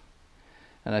on them.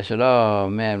 And I said, oh,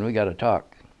 man, we got to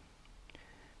talk.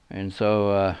 And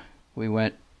so we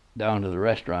went down to the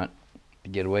restaurant to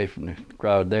get away from the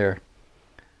crowd there.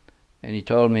 And he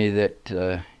told me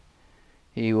that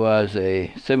he was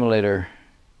a simulator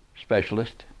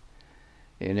specialist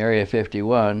in Area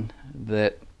 51,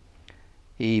 that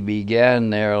he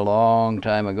began there a long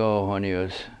time ago when he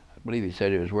was, I believe he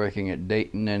said he was working at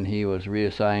Dayton, and he was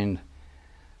reassigned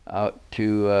out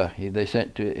to, they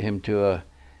sent him to a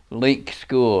Link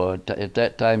school. At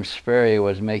that time, Sperry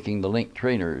was making the Link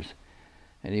trainers,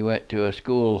 and he went to a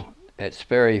school at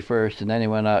Sperry first, and then he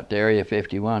went out to Area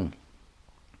 51.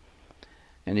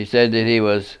 And he said that he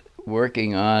was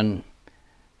working on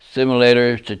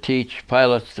simulators to teach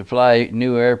pilots to fly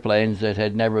new airplanes that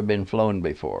had never been flown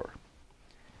before.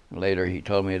 Later he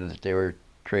told me that they were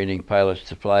training pilots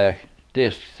to fly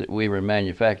discs that we were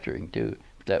manufacturing too.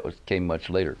 That came much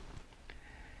later.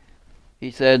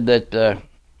 He said that,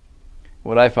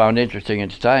 what I found interesting at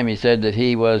the time, he said that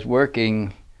he was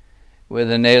working with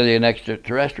an alien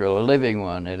extraterrestrial, a living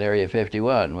one, at Area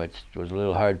 51, which was a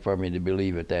little hard for me to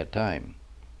believe at that time.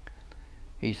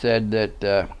 he said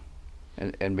that,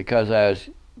 and because I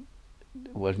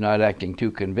was not acting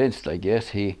too convinced, I guess,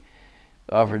 he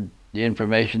offered the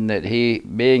information that he,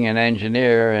 being an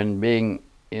engineer and being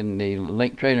in the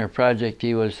Link Trainer project,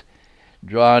 he was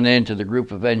drawn into the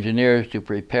group of engineers to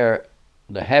prepare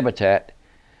the habitat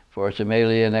for some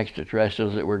alien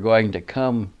extraterrestrials that were going to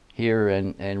come here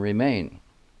and remain,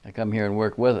 to come here and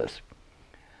work with us.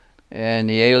 And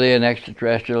the alien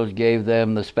extraterrestrials gave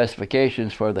them the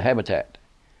specifications for the habitat.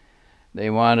 They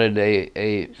wanted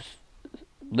a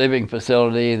living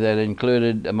facility that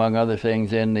included, among other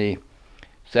things, in the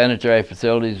sanitary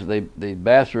facilities, the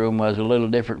bathroom was a little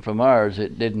different from ours.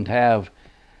 It didn't have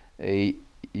a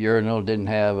urinal, didn't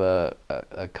have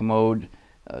a commode,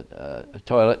 a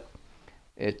toilet.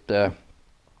 It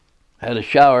had a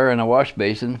shower and a wash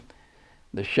basin.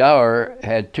 The shower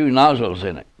had two nozzles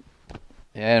in it,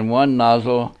 and one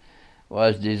nozzle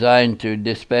was designed to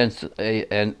dispense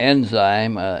an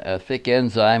enzyme, a thick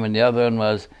enzyme, and the other one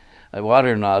was a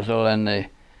water nozzle, and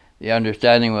the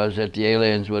understanding was that the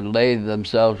aliens would lathe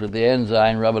themselves with the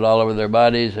enzyme, rub it all over their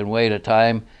bodies, and wait a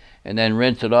time, and then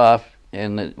rinse it off,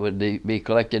 and it would be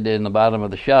collected in the bottom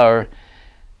of the shower,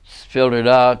 filtered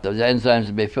out, the enzymes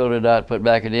would be filtered out, put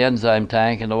back in the enzyme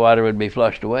tank, and the water would be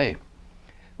flushed away,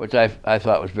 which I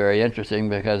thought was very interesting,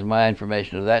 because my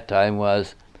information at that time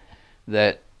was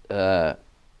that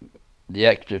the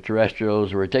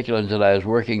extraterrestrials, reticulans that I was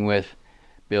working with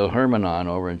Bill Herman on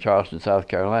over in Charleston, South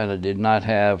Carolina, did not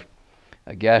have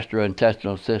a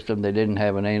gastrointestinal system. They didn't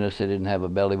have an anus. They didn't have a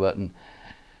belly button.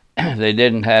 They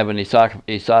didn't have an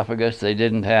esophagus. They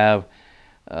didn't have,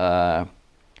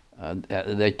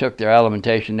 they took their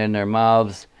alimentation in their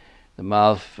mouths.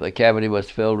 The cavity was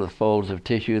filled with folds of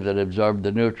tissue that absorbed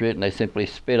the nutrient, and they simply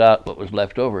spit out what was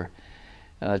left over.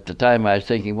 At the time I was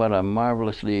thinking, what a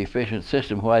marvelously efficient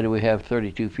system. Why do we have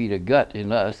 32 feet of gut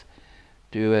in us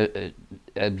to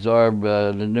absorb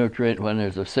the nutrient when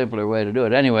there's a simpler way to do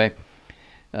it? Anyway,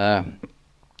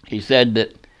 he said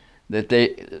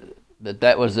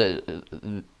that was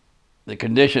the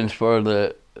conditions for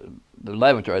the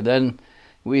laboratory. Then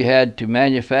we had to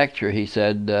manufacture, he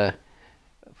said,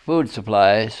 food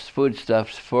supplies,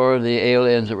 foodstuffs for the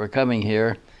aliens that were coming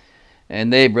here,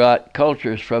 and they brought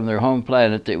cultures from their home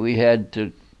planet that we had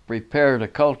to prepare the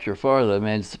culture for them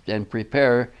and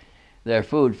prepare their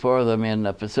food for them in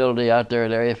a facility out there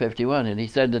at Area 51. And he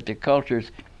said that the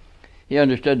cultures, he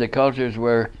understood the cultures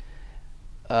were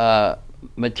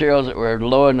materials that were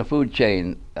low in the food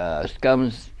chain,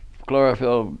 scums,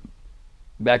 chlorophyll,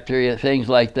 bacteria, things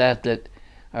like that that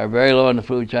are very low in the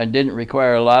food chain, didn't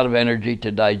require a lot of energy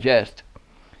to digest.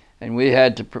 And we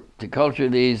had to culture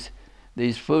these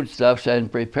foodstuffs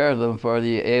and prepare them for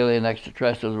the alien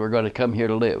extraterrestrials who were going to come here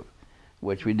to live,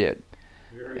 which we did.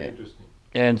 Very interesting.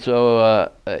 And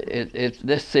so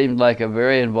this seemed like a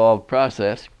very involved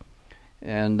process.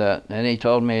 And he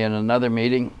told me in another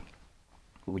meeting,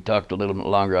 we talked a little bit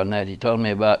longer on that, he told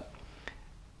me about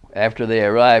after they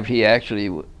arrived, he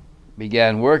actually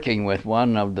began working with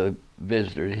one of the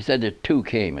visitors. He said that two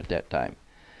came at that time.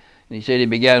 And he said he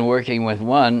began working with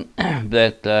one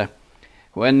that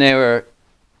when they were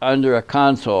under a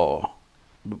console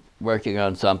working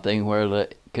on something where the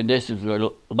conditions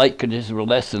were, light conditions were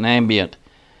less than ambient,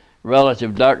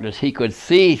 relative darkness, he could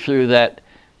see through that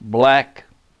black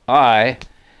eye,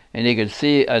 and he could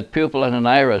see a pupil and an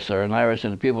iris, or an iris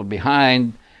and a pupil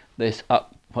behind this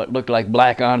what looked like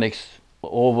black onyx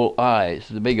oval eyes,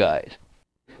 the big eyes.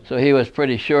 So he was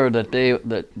pretty sure that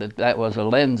that was a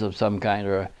lens of some kind,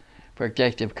 or a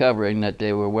protective covering that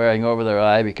they were wearing over their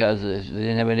eye, because they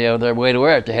didn't have any other way to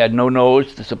wear it. They had no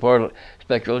nose to support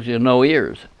spectacles, no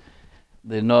ears.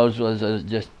 The nose was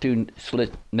just two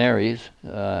slit nares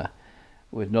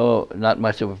with not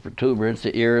much of a protuberance.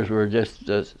 The ears were just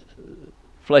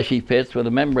fleshy pits with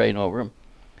a membrane over them.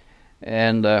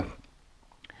 And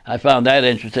I found that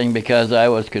interesting because I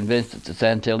was convinced that the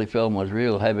Santilli film was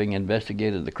real, having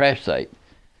investigated the crash site.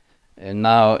 And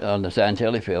now on the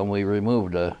Santilli film, we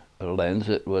removed a lens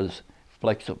that was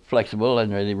flexible,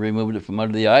 and they removed it from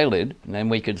under the eyelid, and then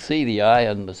we could see the eye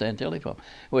on the Santilli film,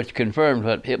 which confirmed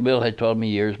what Bill had told me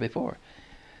years before.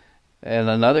 And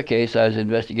another case I was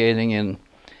investigating in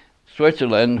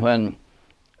Switzerland, when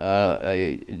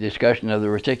a discussion of the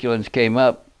reticulans came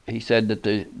up, he said that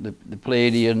the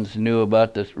Pleiadians knew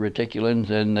about the reticulans,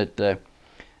 and that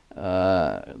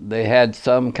they had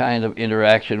some kind of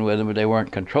interaction with them, but they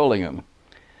weren't controlling them.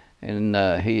 And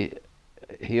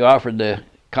he offered the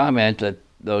comment that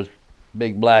those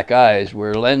big black eyes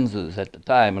were lenses at the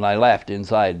time, and I laughed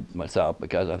inside myself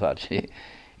because I thought,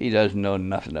 he doesn't know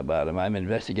nothing about them. I'm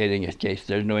investigating his case.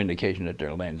 There's no indication that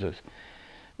they're lenses.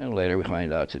 And later we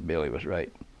find out that Billy was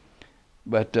right.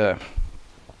 But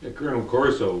Colonel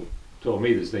Corso told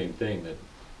me the same thing, that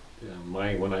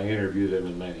when I interviewed him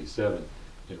in '97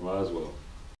 in Roswell.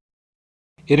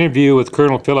 Interview with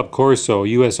Colonel Philip Corso,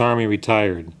 U.S. Army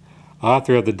retired,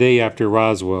 author of The Day After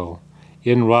Roswell,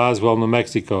 in Roswell, New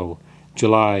Mexico,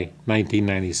 July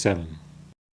 1997.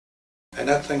 And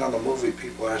that thing on the movie,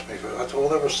 people asked me, I told, well,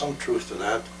 there was some truth to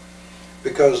that,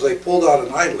 because they pulled out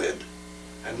an eyelid,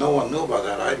 and no one knew about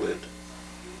that eyelid.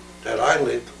 That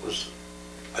eyelid was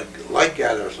a light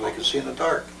gatherer, so they could see in the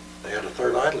dark. They had a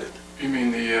third eyelid. You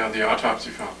mean the autopsy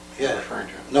film? Yeah. Referring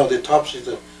to? No, the autopsy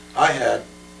that I had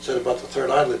said about the third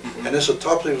eyelid, and this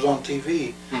autopsy was on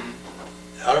TV.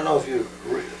 I don't know if you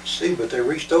see, but they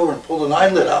reached over and pulled an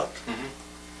eyelid out.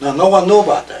 Now, no one knew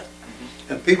about that.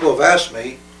 And people have asked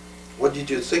me, what did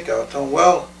you think of it? I tell them,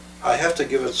 well, I have to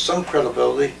give it some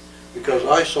credibility because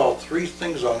I saw 3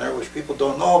 things on there which people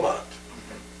don't know about.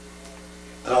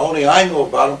 And only I know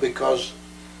about them because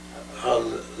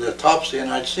the autopsy,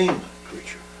 and I'd seen the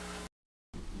creature.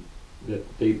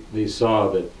 That they saw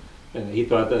that, and he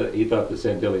thought the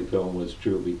Santilli film was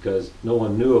true because no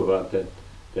one knew about that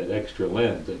extra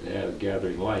lens that had a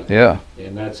gathering light. Yeah.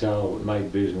 And that's how night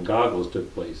vision goggles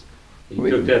took place. He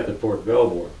took that to Fort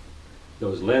Belvoir,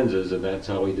 those lenses, and that's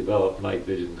how he developed night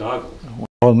vision goggles.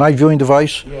 Well, night viewing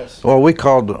device? Yes. Well,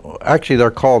 actually they're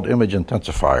called image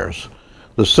intensifiers.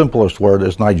 The simplest word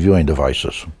is night viewing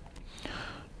devices.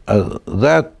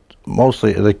 That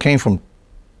mostly, they came from,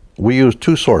 we used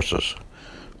 2 sources.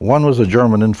 One was the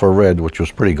German infrared, which was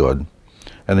pretty good,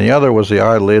 and the other was the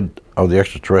eyelid of the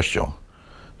extraterrestrial.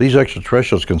 These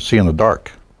extraterrestrials can see in the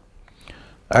dark.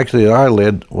 Actually, the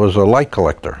eyelid was a light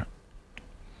collector.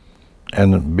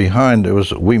 And behind it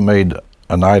was, we made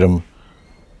an item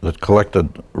that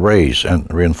collected rays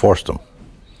and reinforced them.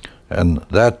 And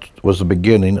that was the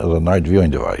beginning of the night viewing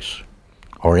device,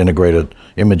 or integrated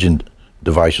imaging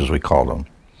devices, we call them.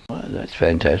 Well, that's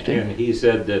fantastic. And he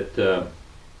said that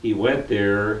he went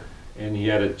there and he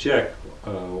had a check,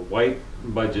 white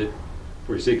budget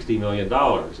for $60 million.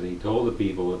 And he told the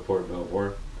people at Fort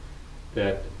Belvoir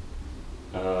that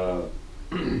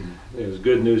it was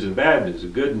good news and bad news. The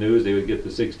good news, they would get the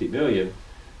 $60 million.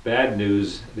 Bad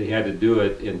news, they had to do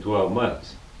it in 12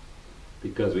 months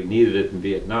because we needed it in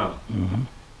Vietnam.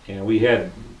 And we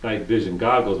had night vision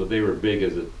goggles, but they were big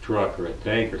as a truck or a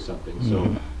tank or something.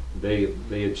 So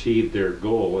they achieved their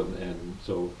goal, and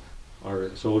so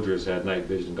our soldiers had night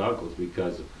vision goggles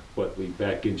because of what we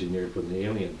back engineered from the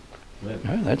alien.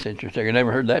 Oh, that's interesting. I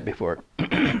never heard that before.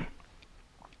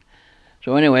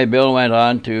 So anyway, Bill went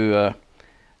on to,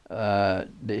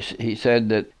 he said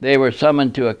that they were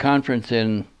summoned to a conference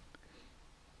in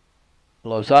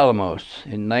Los Alamos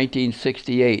in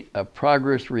 1968, a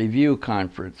progress review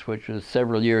conference, which was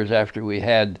several years after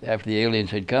the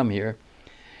aliens had come here.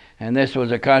 And this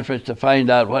was a conference to find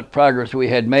out what progress we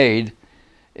had made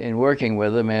in working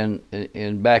with them and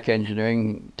in back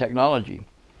engineering technology.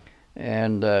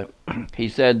 And he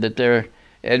said that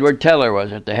Edward Teller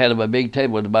was at the head of a big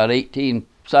table with about 18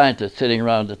 scientists sitting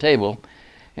around the table,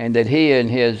 and that he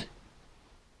and his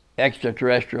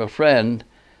extraterrestrial friend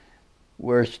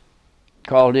were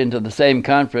called into the same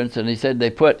conference, and he said they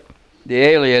put the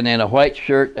alien in a white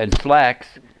shirt and slacks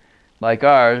like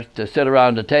ours to sit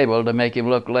around the table to make him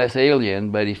look less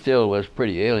alien, but he still was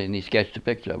pretty alien. He sketched a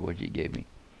picture of which he gave me.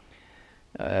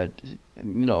 You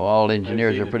know, all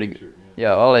engineers are pretty good.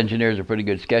 Yeah, all engineers are pretty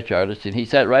good sketch artists, and he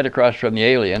sat right across from the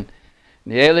alien.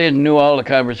 The alien knew all the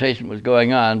conversation was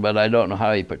going on, but I don't know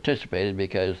how he participated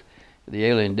because the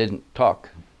alien didn't talk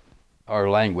our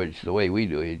language the way we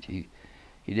do. He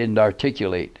didn't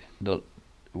articulate the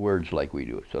words like we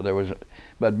do. So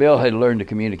but Bill had learned to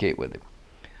communicate with him.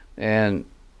 And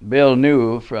Bill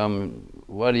knew from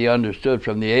what he understood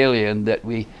from the alien that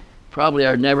we probably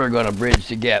are never going to bridge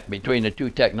the gap between the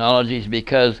 2 technologies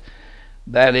because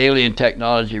that alien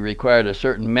technology required a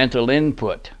certain mental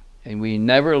input, and we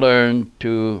never learned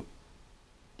to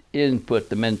input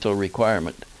the mental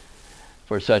requirement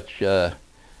for such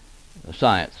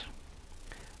science.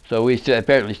 So we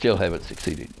apparently still haven't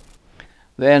succeeded.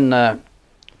 Then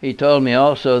he told me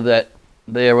also that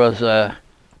there was a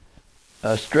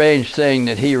strange thing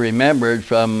that he remembered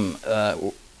from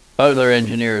other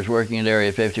engineers working at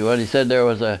Area 51. He said there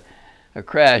was a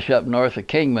crash up north of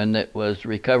Kingman that was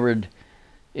recovered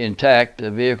intact.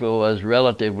 The vehicle was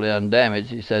relatively undamaged.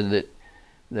 He said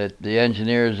that the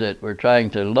engineers that were trying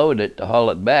to load it to haul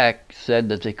it back said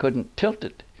that they couldn't tilt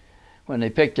it. When they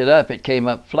picked it up, it came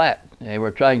up flat. They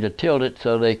were trying to tilt it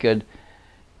so they could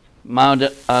mount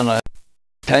it on a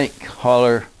tank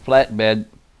hauler flatbed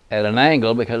at an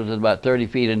angle because it was about 30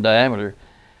 feet in diameter,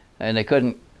 and they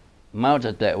couldn't mount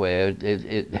it that way.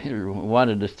 It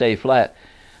wanted to stay flat.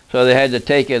 So they had to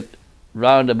take it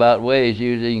roundabout ways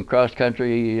using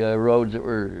cross-country roads that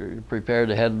were prepared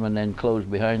ahead of them and then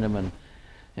closed behind them,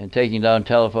 and taking down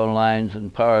telephone lines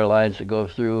and power lines to go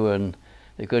through, and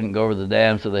they couldn't go over the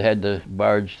dam, so they had to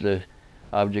barge the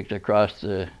object across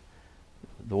the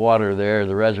water there,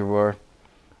 the reservoir.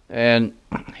 And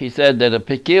he said that a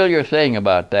peculiar thing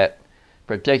about that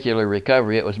particular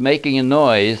recovery, it was making a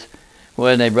noise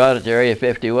when they brought it to Area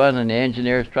 51, and the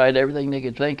engineers tried everything they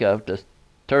could think of to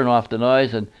turn off the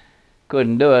noise and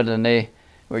couldn't do it, and they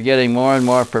were getting more and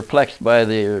more perplexed by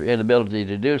their inability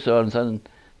to do so. And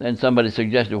then somebody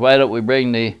suggested, why don't we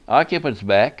bring the occupants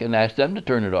back and ask them to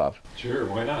turn it off? Sure,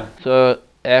 why not? So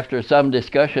after some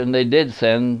discussion, they did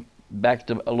send back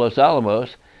to Los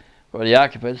Alamos for the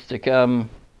occupants to come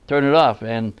turn it off,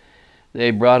 and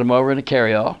they brought them over in a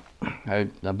carryall,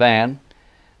 a van.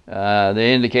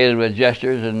 They indicated with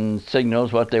gestures and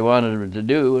signals what they wanted to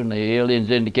do, and the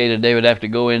aliens indicated they would have to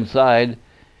go inside.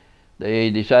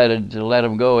 They decided to let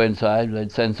them go inside.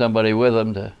 They'd send somebody with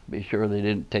them to be sure they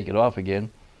didn't take it off again.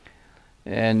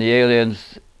 And the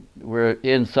aliens were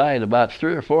inside about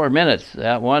 3 or 4 minutes.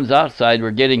 The ones outside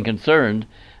were getting concerned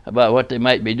about what they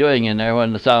might be doing in there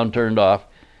when the sound turned off,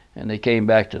 and they came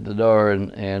back to the door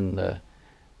and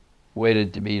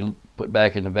waited to be put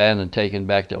back in the van and taken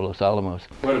back to Los Alamos.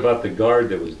 What about the guard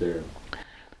that was there?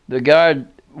 The guard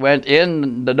went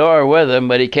in the door with him,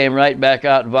 but he came right back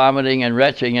out vomiting and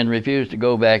retching and refused to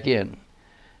go back in.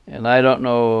 And I don't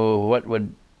know what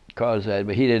would cause that,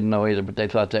 but he didn't know either, but they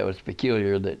thought that was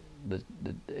peculiar.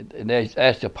 And they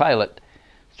asked a pilot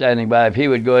standing by if he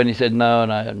would go in. He said, no,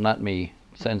 not me,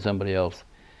 send somebody else.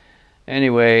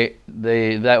 Anyway,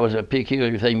 that was a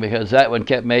peculiar thing, because that one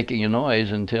kept making a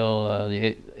noise until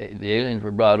the aliens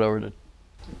were brought over to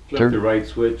flip the right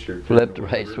switch, or flip the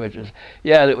right switches.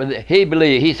 Yeah,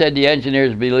 he said the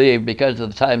engineers believed, because of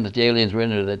the time that the aliens were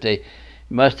in there, that they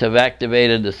must have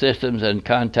activated the systems and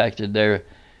contacted their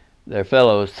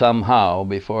fellows somehow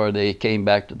before they came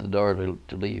back to the door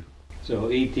to leave.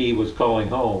 So E.T. was calling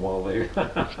home while they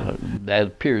so that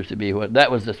appears to be what,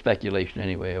 that was the speculation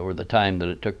anyway, over the time that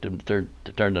it took them to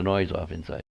turn the noise off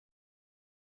inside.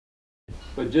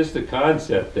 But just the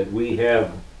concept that we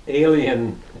have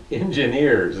alien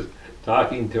engineers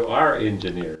talking to our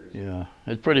engineers. Yeah,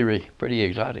 it's pretty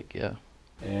exotic, yeah.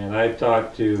 And I've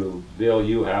talked to Bill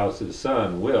Uhouse's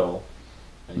son, Will.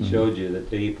 I showed you the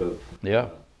tape of... Yeah,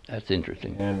 that's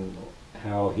interesting. And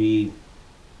how he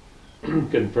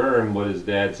confirmed what his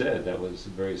dad said. That was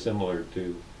very similar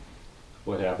to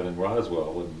what happened in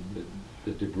Roswell. When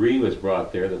the debris was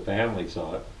brought there, the family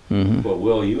saw it. Well,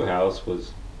 Will Uhouse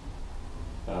was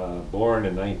born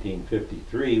in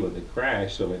 1953 when the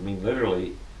crash, so I mean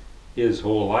literally his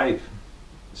whole life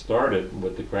started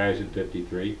with the crash in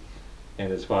 '53,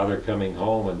 and his father coming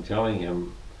home and telling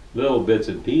him little bits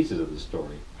and pieces of the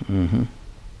story.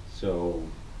 So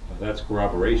that's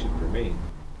corroboration for me.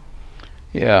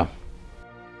 Yeah.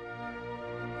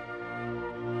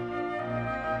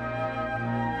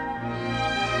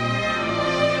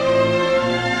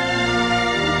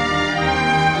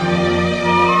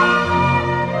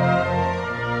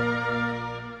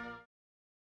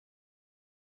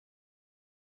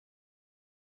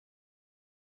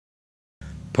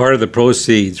 Part of the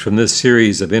proceeds from this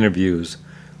series of interviews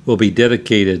will be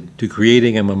dedicated to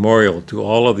creating a memorial to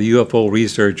all of the UFO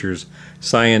researchers,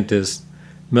 scientists,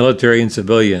 military and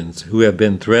civilians who have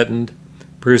been threatened,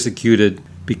 persecuted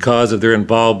because of their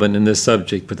involvement in this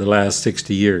subject for the last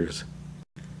 60 years.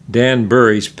 Dan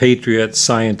Burrish, patriot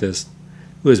scientist,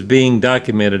 who is being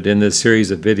documented in this series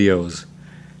of videos,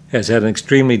 has had an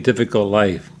extremely difficult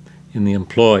life in the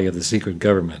employ of the secret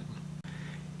government.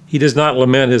 He does not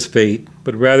lament his fate,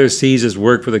 but rather sees his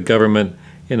work for the government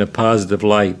in a positive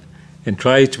light and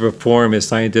tries to perform his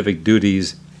scientific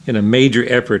duties in a major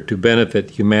effort to benefit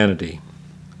humanity.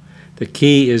 The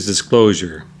key is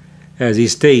disclosure, as he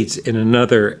states in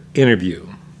another interview.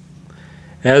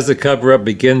 As the cover-up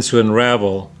begins to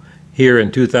unravel here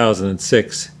in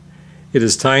 2006, it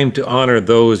is time to honor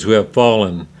those who have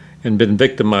fallen and been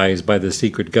victimized by the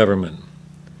secret government.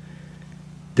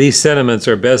 These sentiments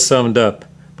are best summed up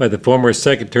by the former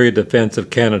Secretary of Defense of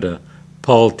Canada,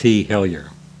 Paul T. Hellyer.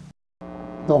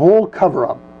 The whole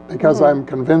cover-up, because I'm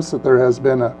convinced that there has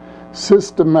been a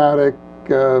systematic,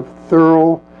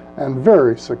 thorough, and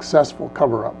very successful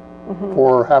cover-up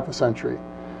for half a century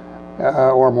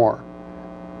or more.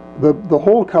 The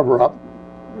whole cover-up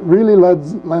really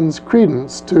lends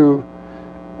credence to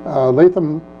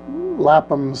Latham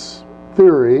Lapham's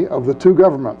theory of the two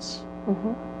governments.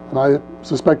 And I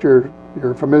suspect you're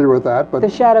familiar with that. But the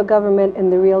shadow government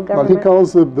and the real government? But he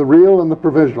calls the real and the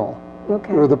provisional.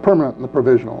 Okay. Or the permanent and the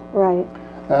provisional. Right.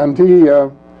 And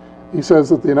he says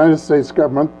that the United States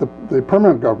government, the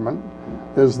permanent government,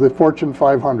 is the Fortune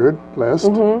 500 list,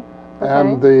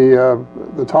 and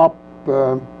the top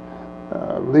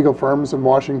legal firms in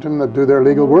Washington that do their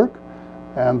legal work,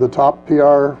 and the top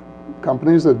PR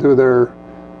companies that do their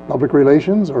public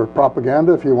relations or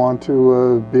propaganda, if you want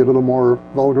to be a little more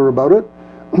vulgar about it,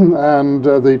 and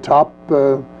the top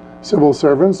civil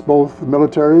servants, both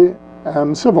military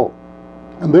and civil.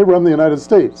 And they run the United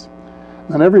States.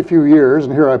 And every few years,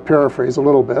 and here I paraphrase a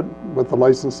little bit with the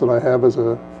license that I have as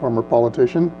a former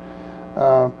politician,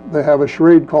 they have a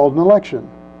charade called an election.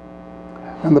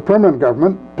 And the permanent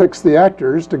government picks the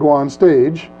actors to go on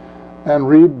stage and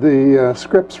read the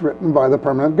scripts written by the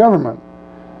permanent government.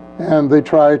 And they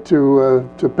try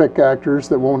to pick actors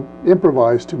that won't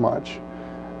improvise too much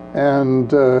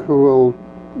and who will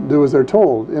do as they're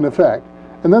told, in effect.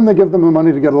 And then they give them the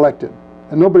money to get elected,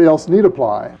 and nobody else need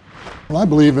apply. Well, I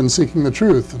believe in seeking the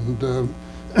truth, and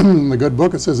in the good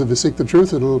book it says if you seek the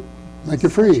truth, it'll make you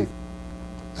free.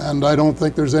 And I don't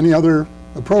think there's any other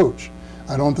approach.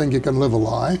 I don't think you can live a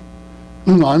lie.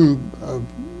 I'm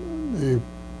a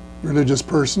religious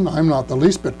person. I'm not the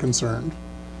least bit concerned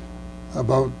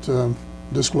about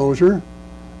disclosure.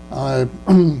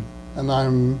 And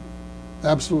I'm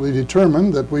absolutely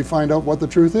determined that we find out what the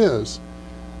truth is.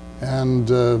 And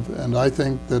I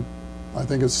think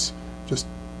it's just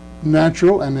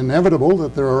natural and inevitable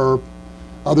that there are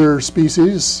other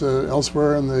species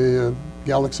elsewhere in the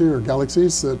galaxy or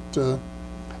galaxies that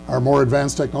are more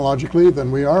advanced technologically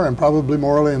than we are, and probably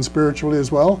morally and spiritually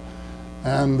as well,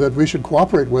 and that we should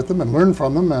cooperate with them and learn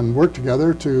from them and work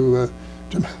together to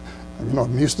you know,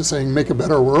 I'm used to saying make a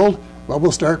better world. Well,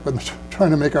 we'll start with trying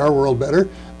to make our world better,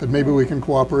 but maybe we can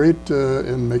cooperate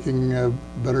in making a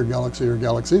better galaxy or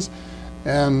galaxies,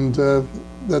 and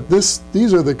that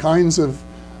these are the kinds of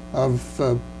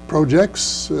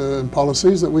projects and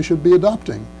policies that we should be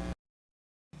adopting.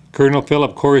 Colonel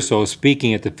Philip Corso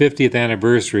speaking at the 50th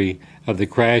anniversary of the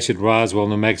crash at Roswell,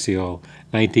 New Mexico,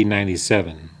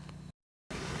 1997.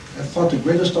 I fought the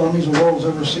greatest armies the world has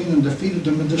ever seen and defeated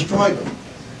them and destroyed them.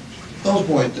 Those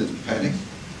boys didn't panic.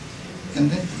 And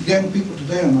the young people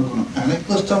today are not going to panic.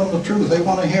 Let's tell them the truth. They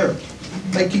want to hear it.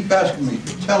 They keep asking me,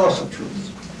 tell us the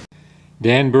truth.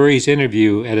 Dan Burry's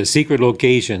interview at a secret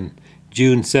location,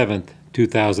 June 7th,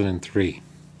 2003.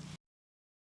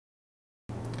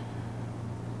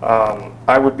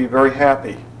 I would be very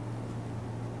happy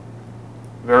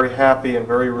and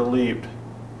very relieved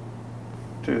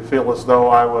to feel as though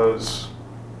I was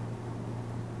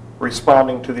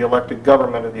responding to the elected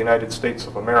government of the United States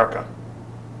of America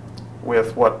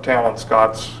with what talents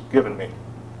God's given me.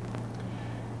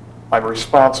 I'm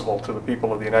responsible to the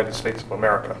people of the United States of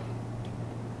America.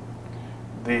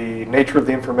 The nature of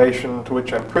the information to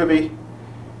which I'm privy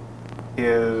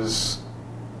is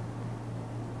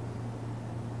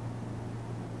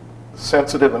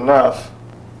sensitive enough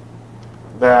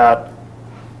that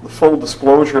the full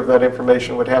disclosure of that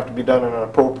information would have to be done in an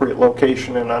appropriate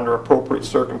location and under appropriate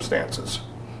circumstances.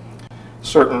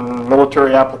 Certain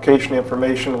military application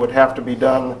information would have to be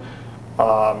done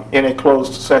in a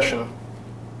closed session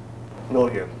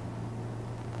milieu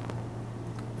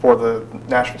for the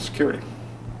national security.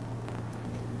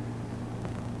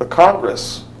 The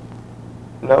Congress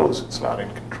knows it's not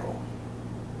in control.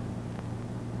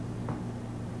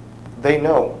 They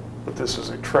know that this is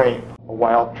a train, a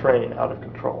wild train out of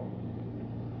control.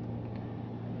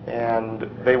 And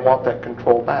they want that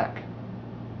control back.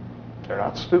 They're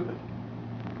not stupid.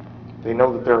 They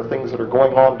know that there are things that are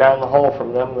going on down the hall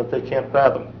from them that they can't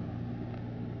fathom.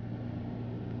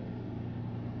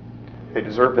 They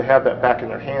deserve to have that back in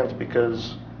their hands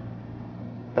because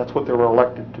that's what they were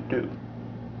elected to do.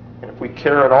 And if we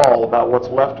care at all about what's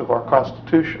left of our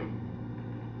Constitution,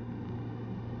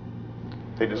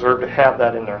 they deserve to have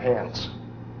that in their hands.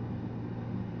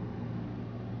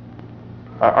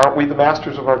 Aren't we the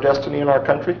masters of our destiny in our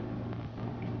country?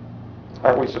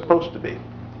 Aren't we supposed to be?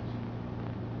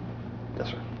 Yes,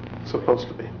 sir. Supposed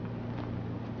to be.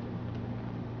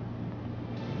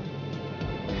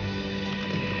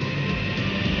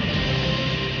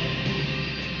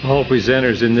 All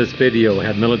presenters in this video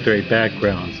have military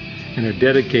backgrounds and are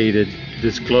dedicated to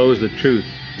disclose the truth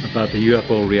about the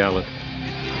UFO reality.